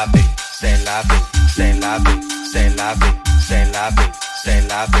say la vie. Say la vie, say la vie, say la vie, say la vie, say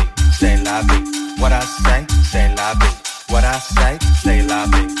la vie, say la vie. What I say la vie. What I say la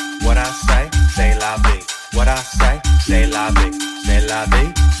vie. What I say la vie. What I say la vie. Say la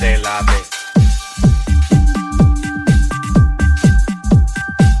vie, say la vie.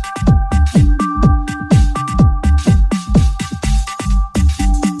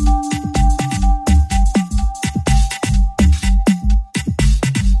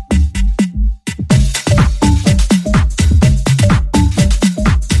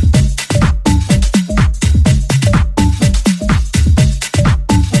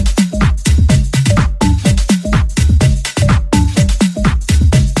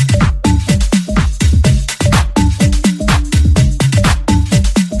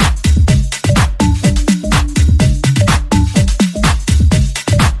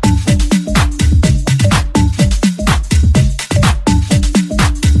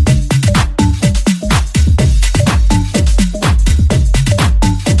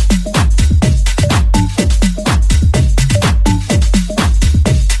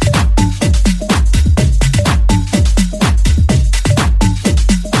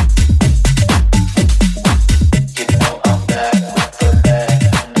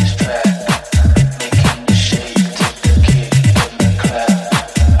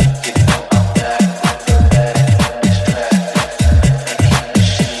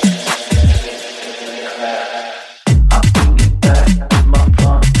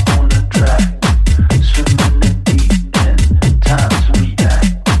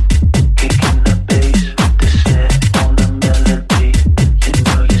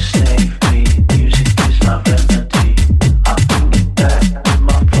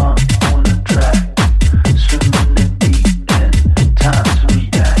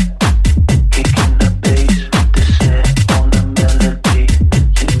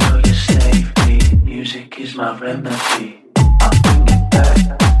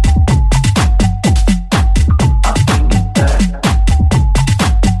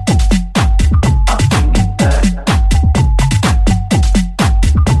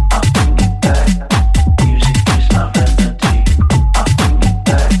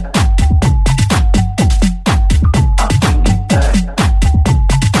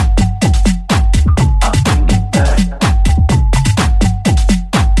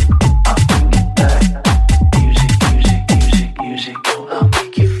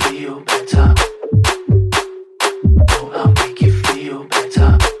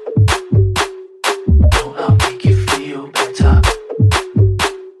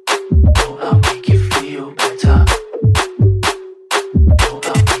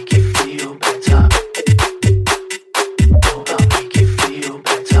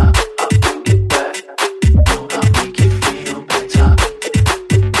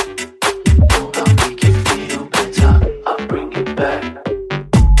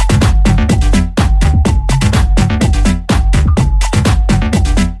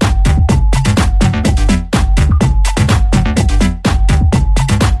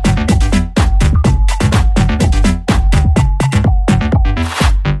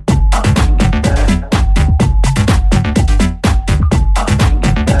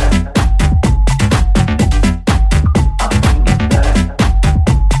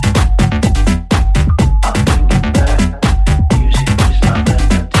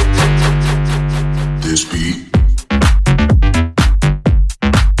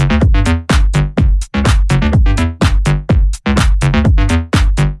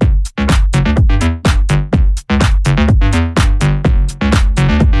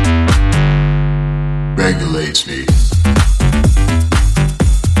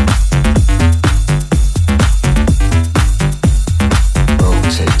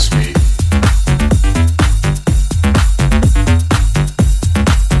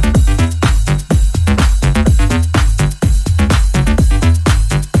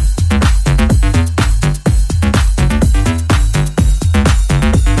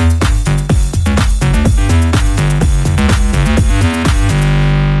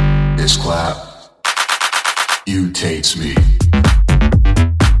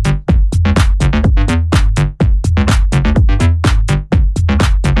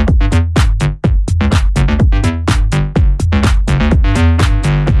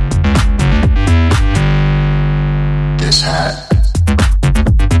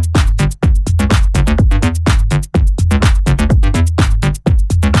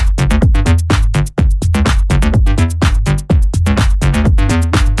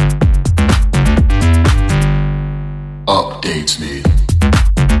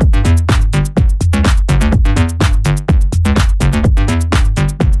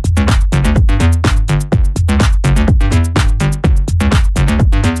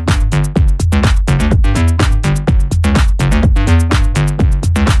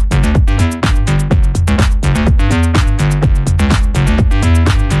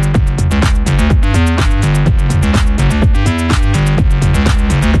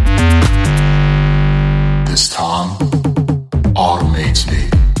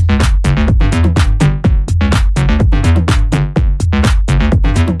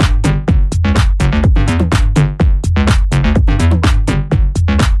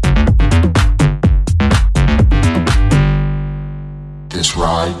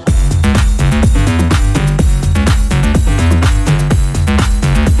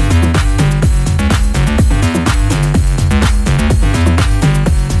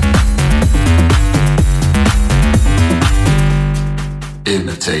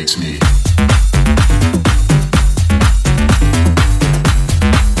 Imitates me.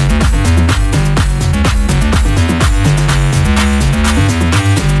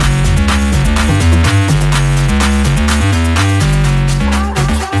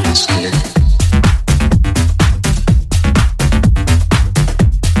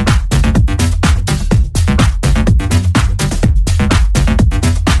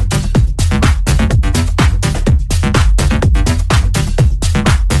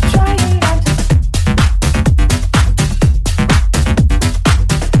 Trying not to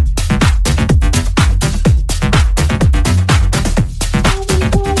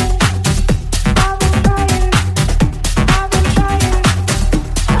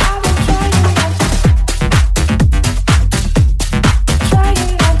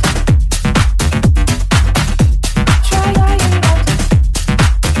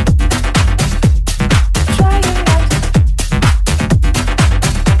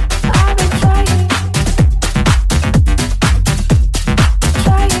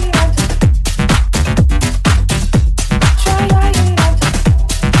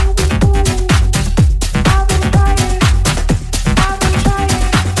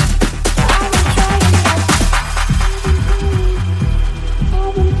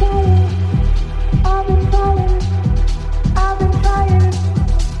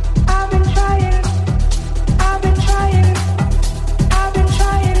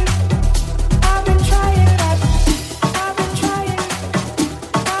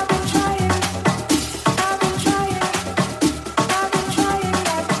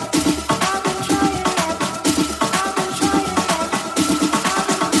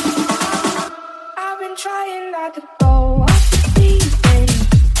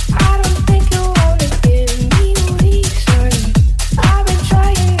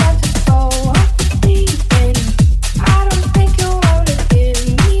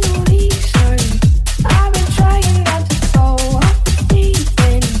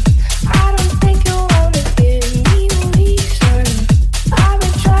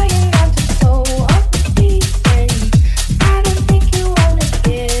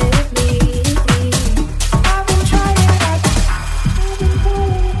Trying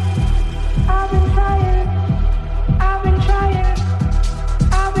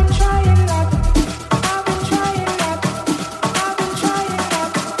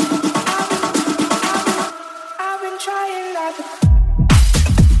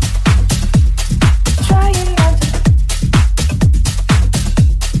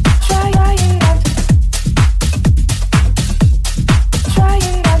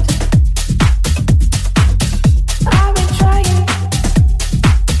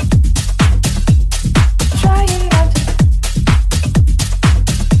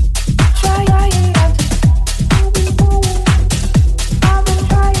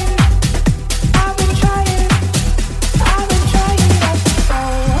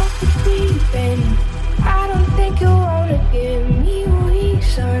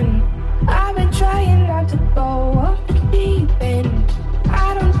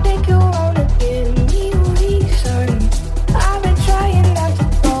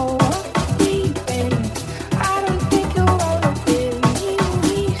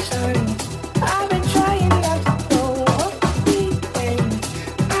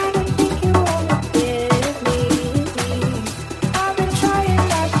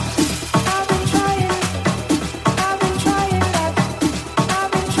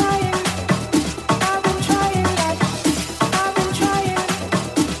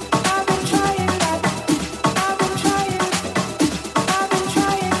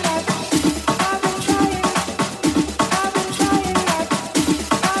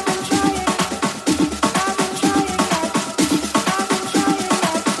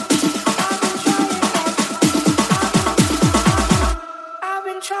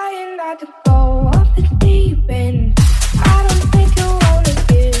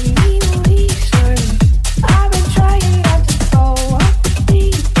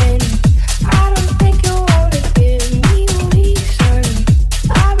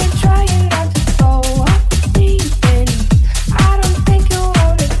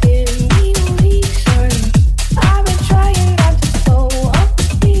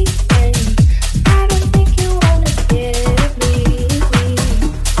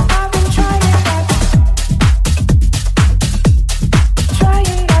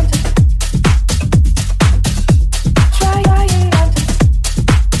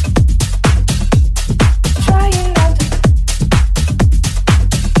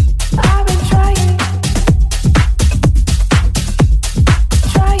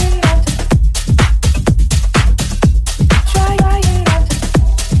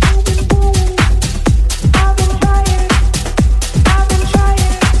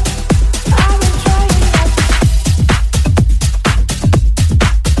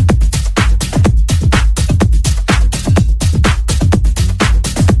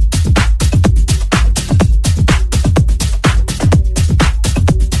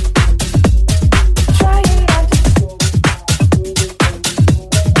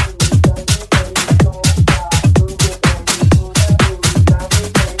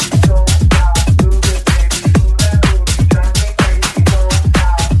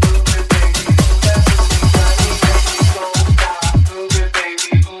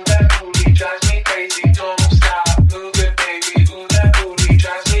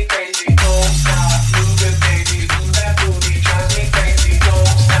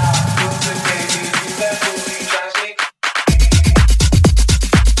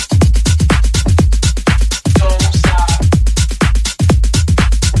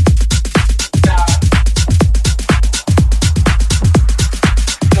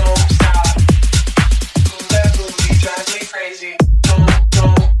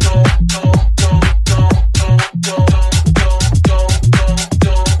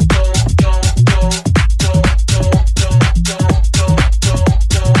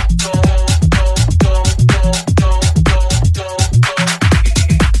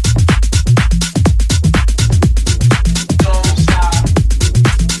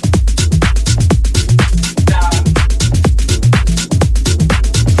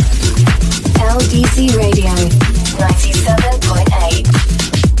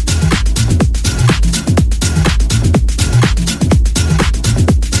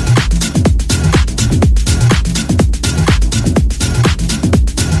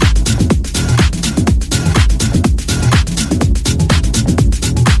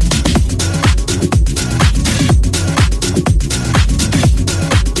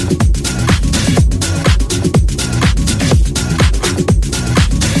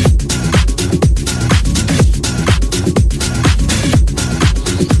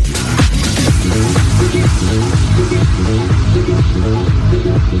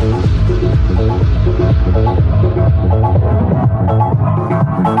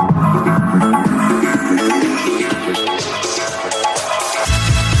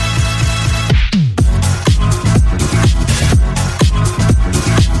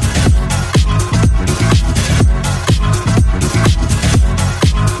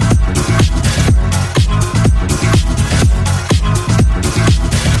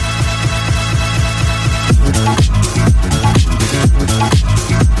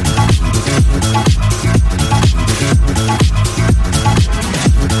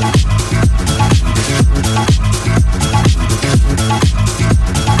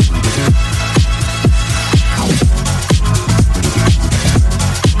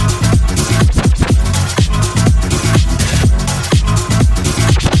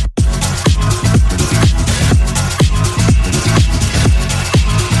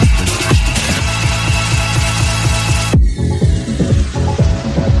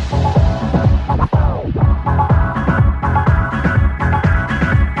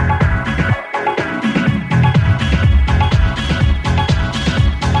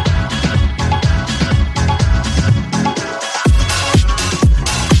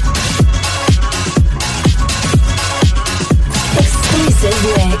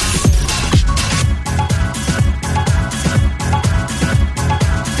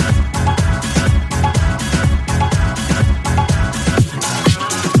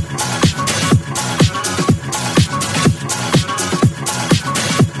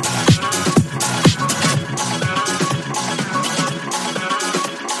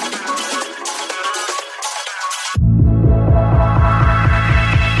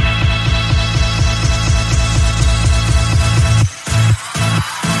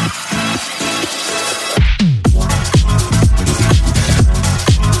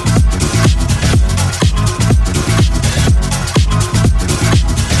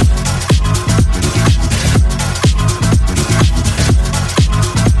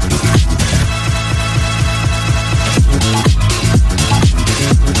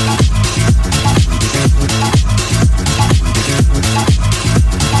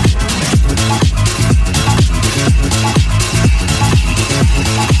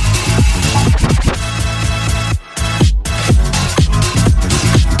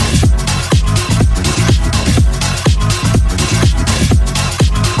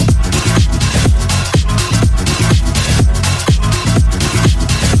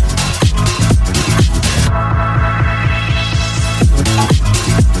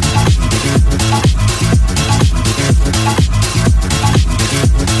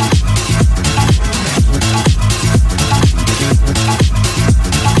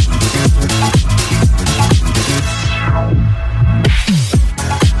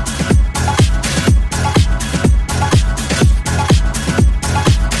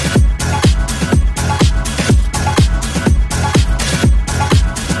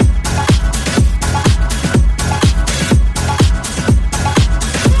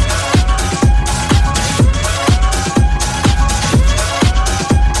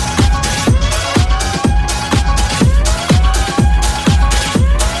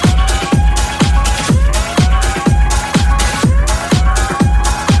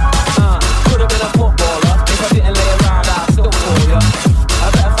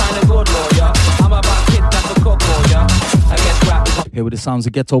sounds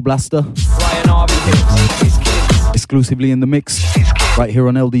of Ghetto Blaster. Exclusively in the mix, right here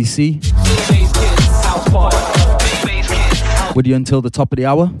on LDC. With you until the top of the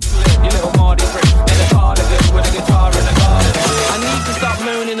hour.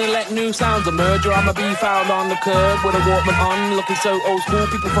 New sounds emerge, or I'ma be found on the curb with a Walkman on, looking so old school.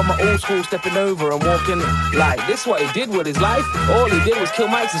 People from my old school stepping over and walking like this. What he did with his life, all he did was kill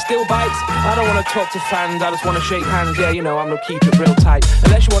mics and steal bikes. I don't wanna talk to fans, I just wanna shake hands. Yeah, you know I'm gonna keep it real tight.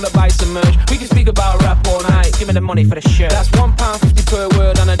 Unless you wanna buy some merch, we can speak about rap all night. Give me the money for the shirt. That's £1.50 per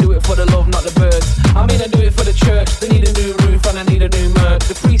word, and I do it for the love, not the birds. I mean I do it for the church. They need a new roof and I need a new merch.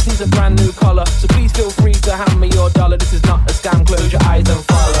 The priest needs a brand new collar, so please feel free to hand me your dollar. This is not a scam. Close your eyes and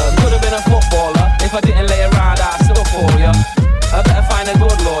follow. Could have been a footballer if I didn't lay around. I'd still for ya. I better find a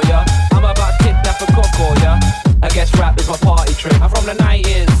good lawyer. I'm about to kidnap a cook or ya. I guess rap is my party trick. I'm from the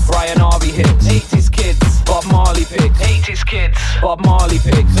 90s, Brian Harvey hits. 80s kids, Bob Marley picks. 80s kids, Bob Marley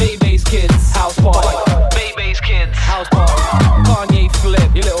picks. Bay-Bass kids, house party. Bay-Bass kids, house party. Kanye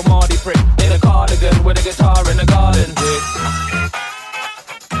flip, you little Marty prick. In a cardigan with a guitar in the garden.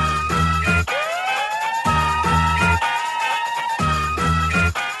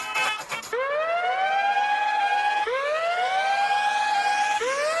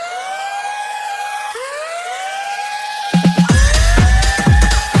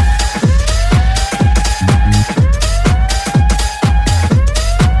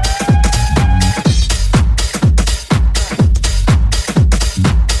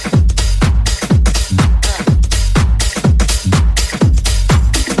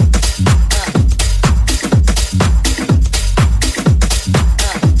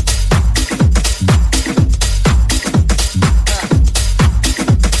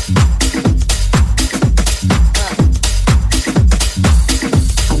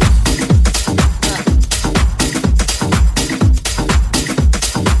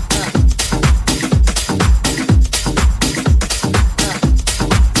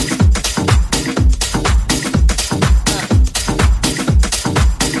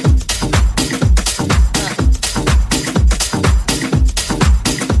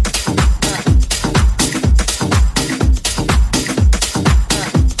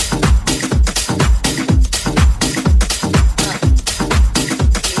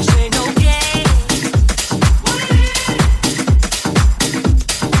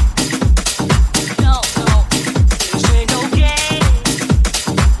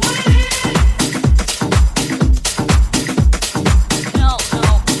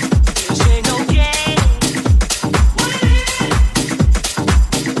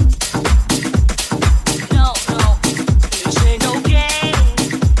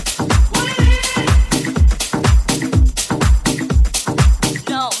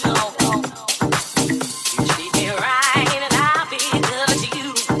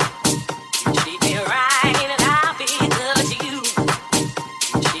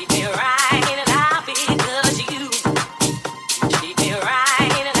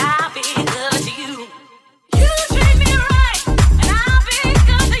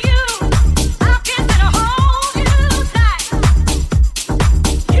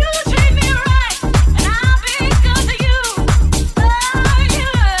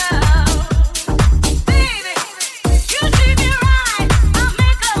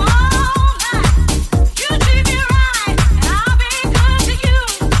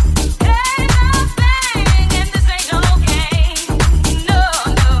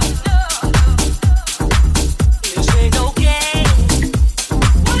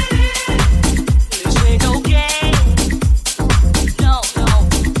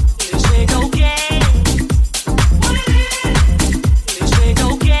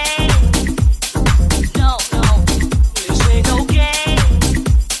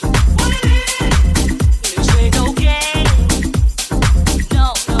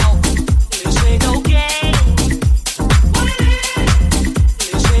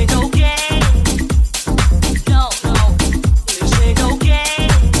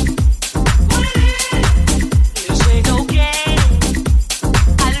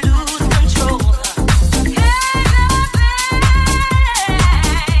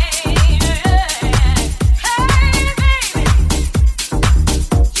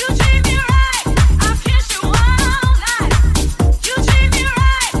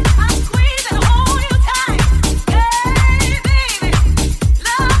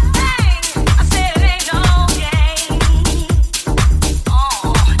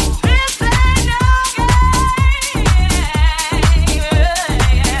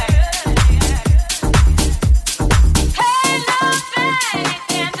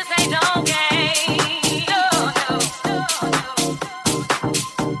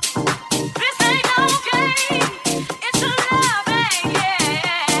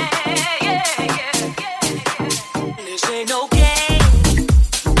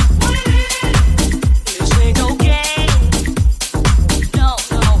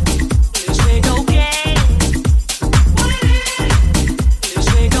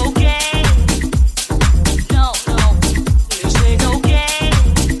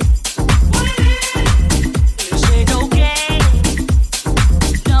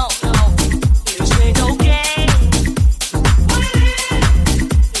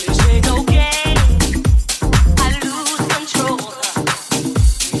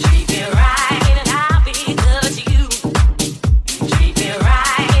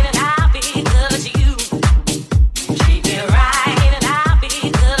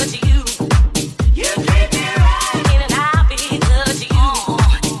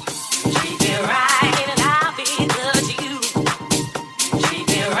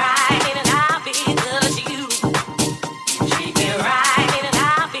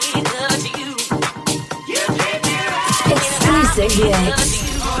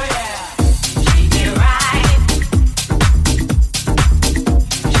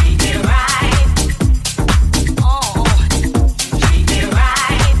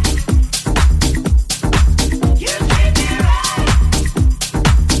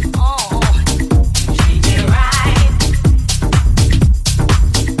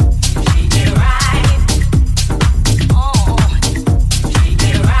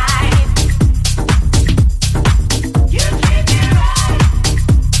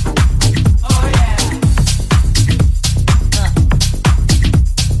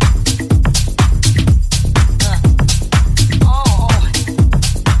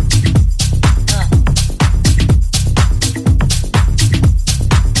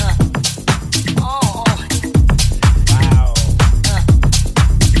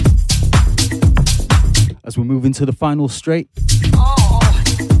 moving to the final straight.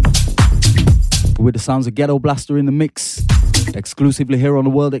 With the sounds of Ghetto Blaster in the mix. Exclusively here on the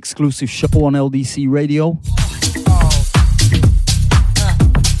World Exclusive Show on LDC Radio.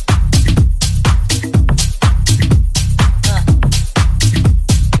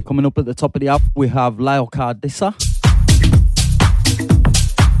 Coming up at the top of the app, we have Lyle Cardissa.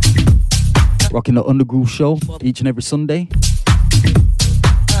 Rocking the Undergroove Show each and every Sunday.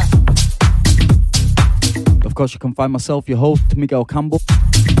 Of course, you can find myself, your host, Miguel Campbell,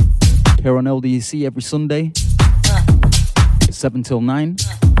 here on LDC every Sunday, 7 till 9.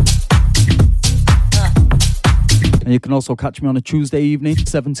 And you can also catch me on a Tuesday evening,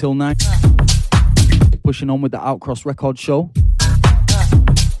 7 till 9, pushing on with the Outcross Record Show.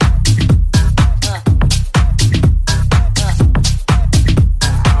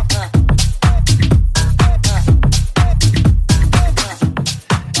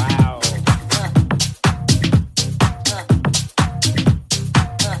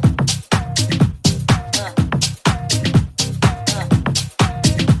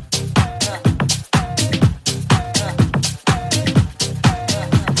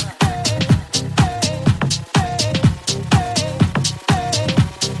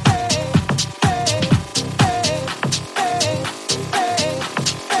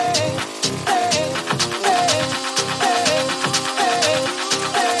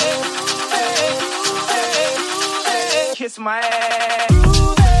 Kiss my ass.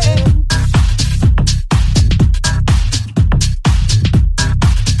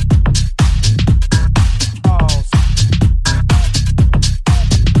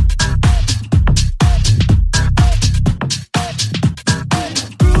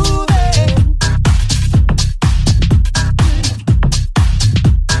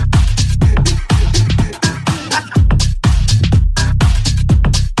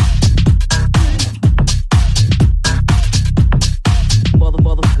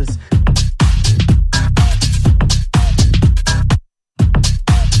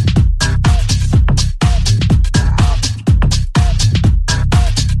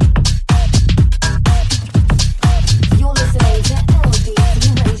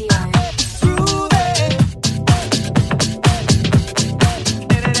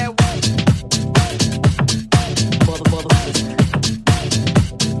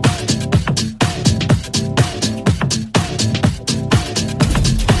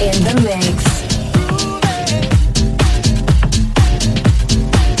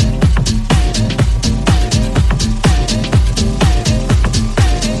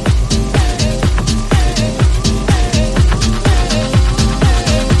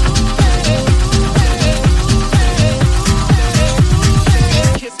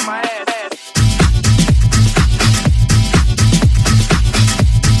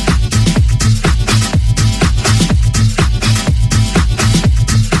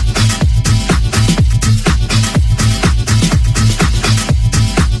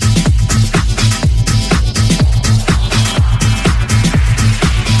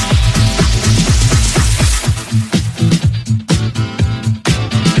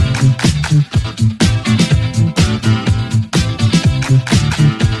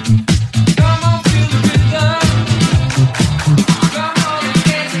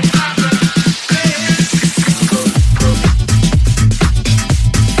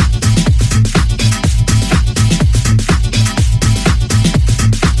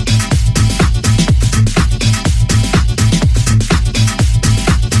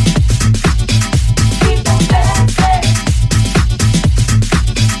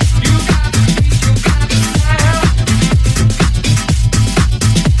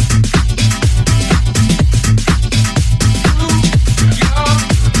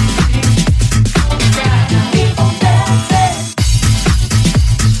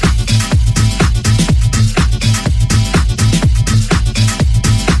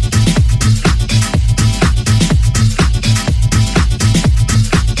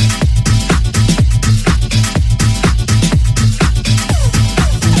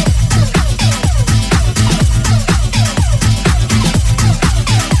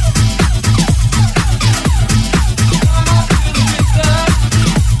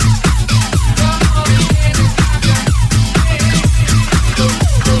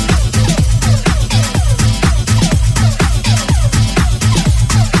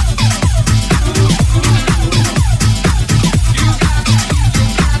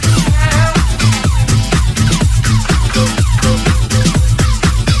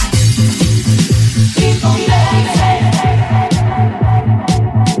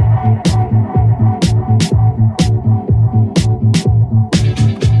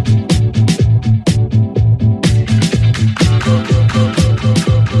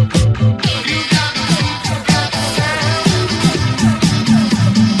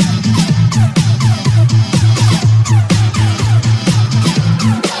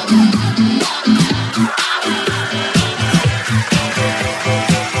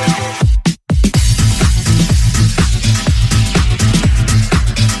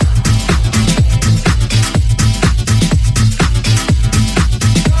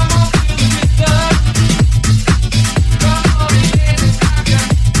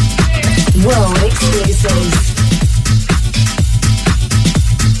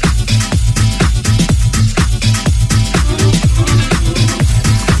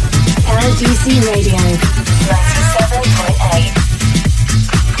 LDC Radio 97.8.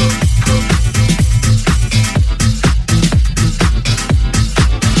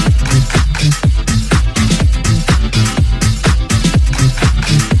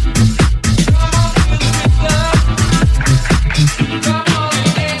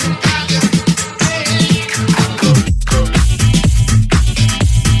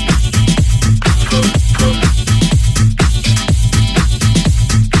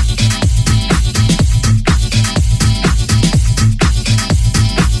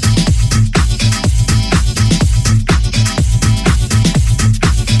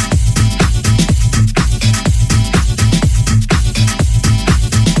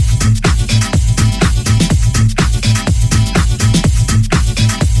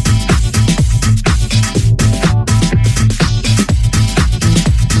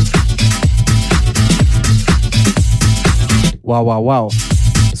 Wow.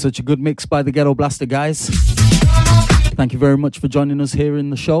 Such a good mix by the Ghetto Blaster guys. Thank you very much for joining us here in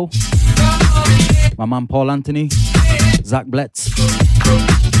the show. My man Paul Anthony, Zach Bletz.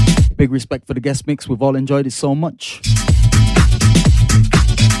 Big respect for the guest mix. We've all enjoyed it so much.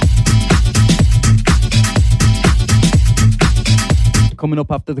 Coming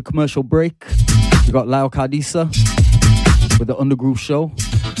up after the commercial break, we got Lyle Cardisa with the Undergroove Show.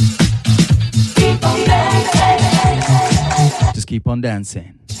 Just keep on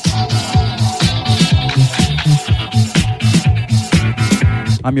dancing.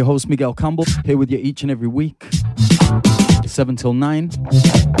 I'm your host, Miguel Campbell, here with you each and every week, 7 till 9.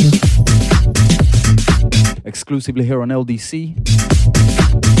 Exclusively here on LDC.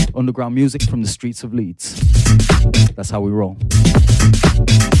 Underground music from the streets of Leeds. That's how we roll.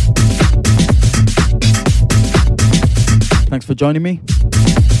 Thanks for joining me.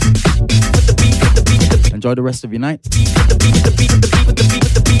 Enjoy the rest of your night.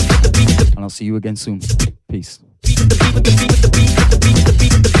 And I'll see you again soon. Peace.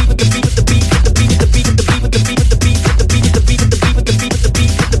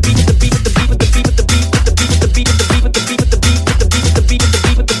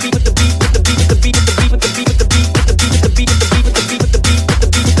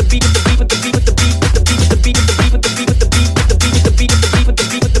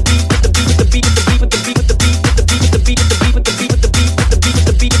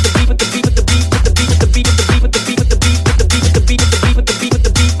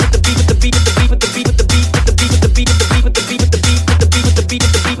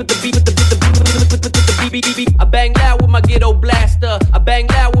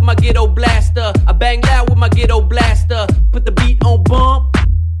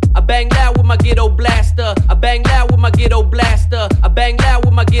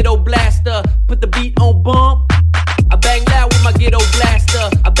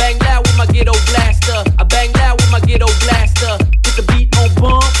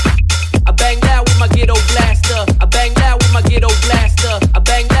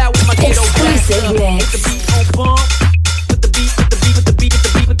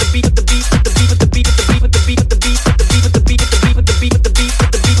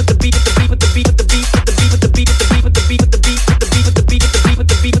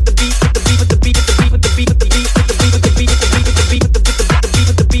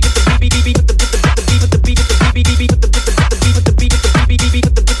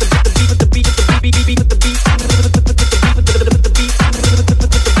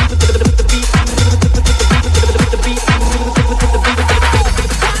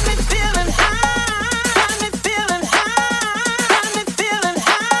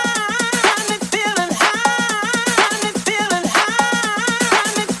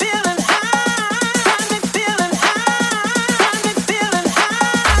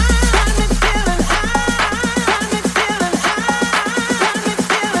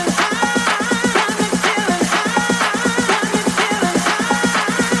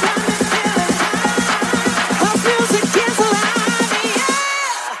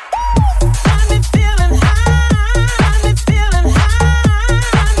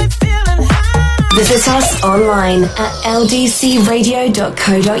 Visit us online at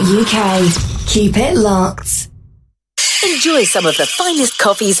ldcradio.co.uk. Keep it locked. Enjoy some of the finest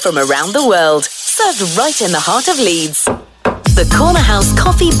coffees from around the world, served right in the heart of Leeds. The Corner House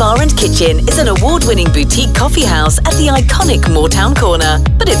Coffee Bar and Kitchen is an award-winning boutique coffee house at the iconic Moortown Corner.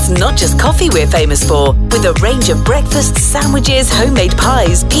 But it's not just coffee we're famous for, with a range of breakfasts, sandwiches, homemade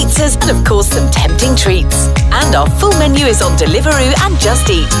pies, pizzas, and of course some tempting treats. And our full menu is on Deliveroo and Just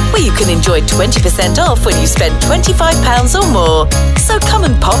Eat, where you can enjoy 20% off when you spend £25 or more. So come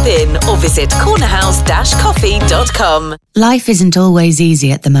and pop in or visit cornerhouse-coffee.com. Life isn't always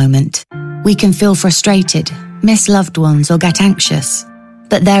easy at the moment. We can feel frustrated, miss loved ones, or get anxious.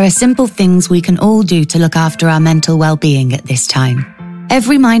 But there are simple things we can all do to look after our mental well-being at this time.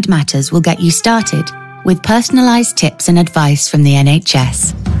 Every Mind Matters will get you started with personalised tips and advice from the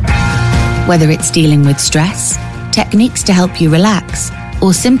NHS. Whether it's dealing with stress, techniques to help you relax,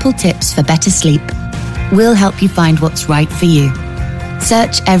 or simple tips for better sleep, we'll help you find what's right for you.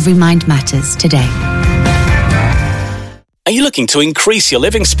 Search Every Mind Matters today. Are you looking to increase your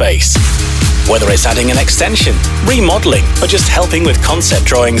living space? Whether it's adding an extension, remodeling, or just helping with concept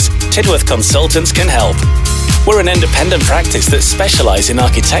drawings, Tidworth Consultants can help. We're an independent practice that specialise in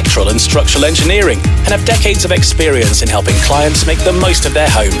architectural and structural engineering and have decades of experience in helping clients make the most of their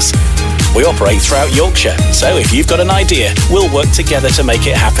homes. We operate throughout Yorkshire, so if you've got an idea, we'll work together to make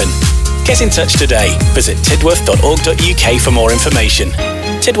it happen. Get in touch today. Visit tidworth.org.uk for more information.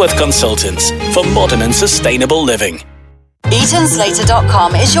 Tidworth Consultants, for modern and sustainable living.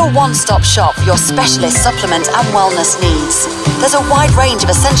 EatonSlater.com is your one-stop shop for your specialist supplement and wellness needs. There's a wide range of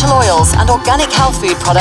essential oils and organic health food products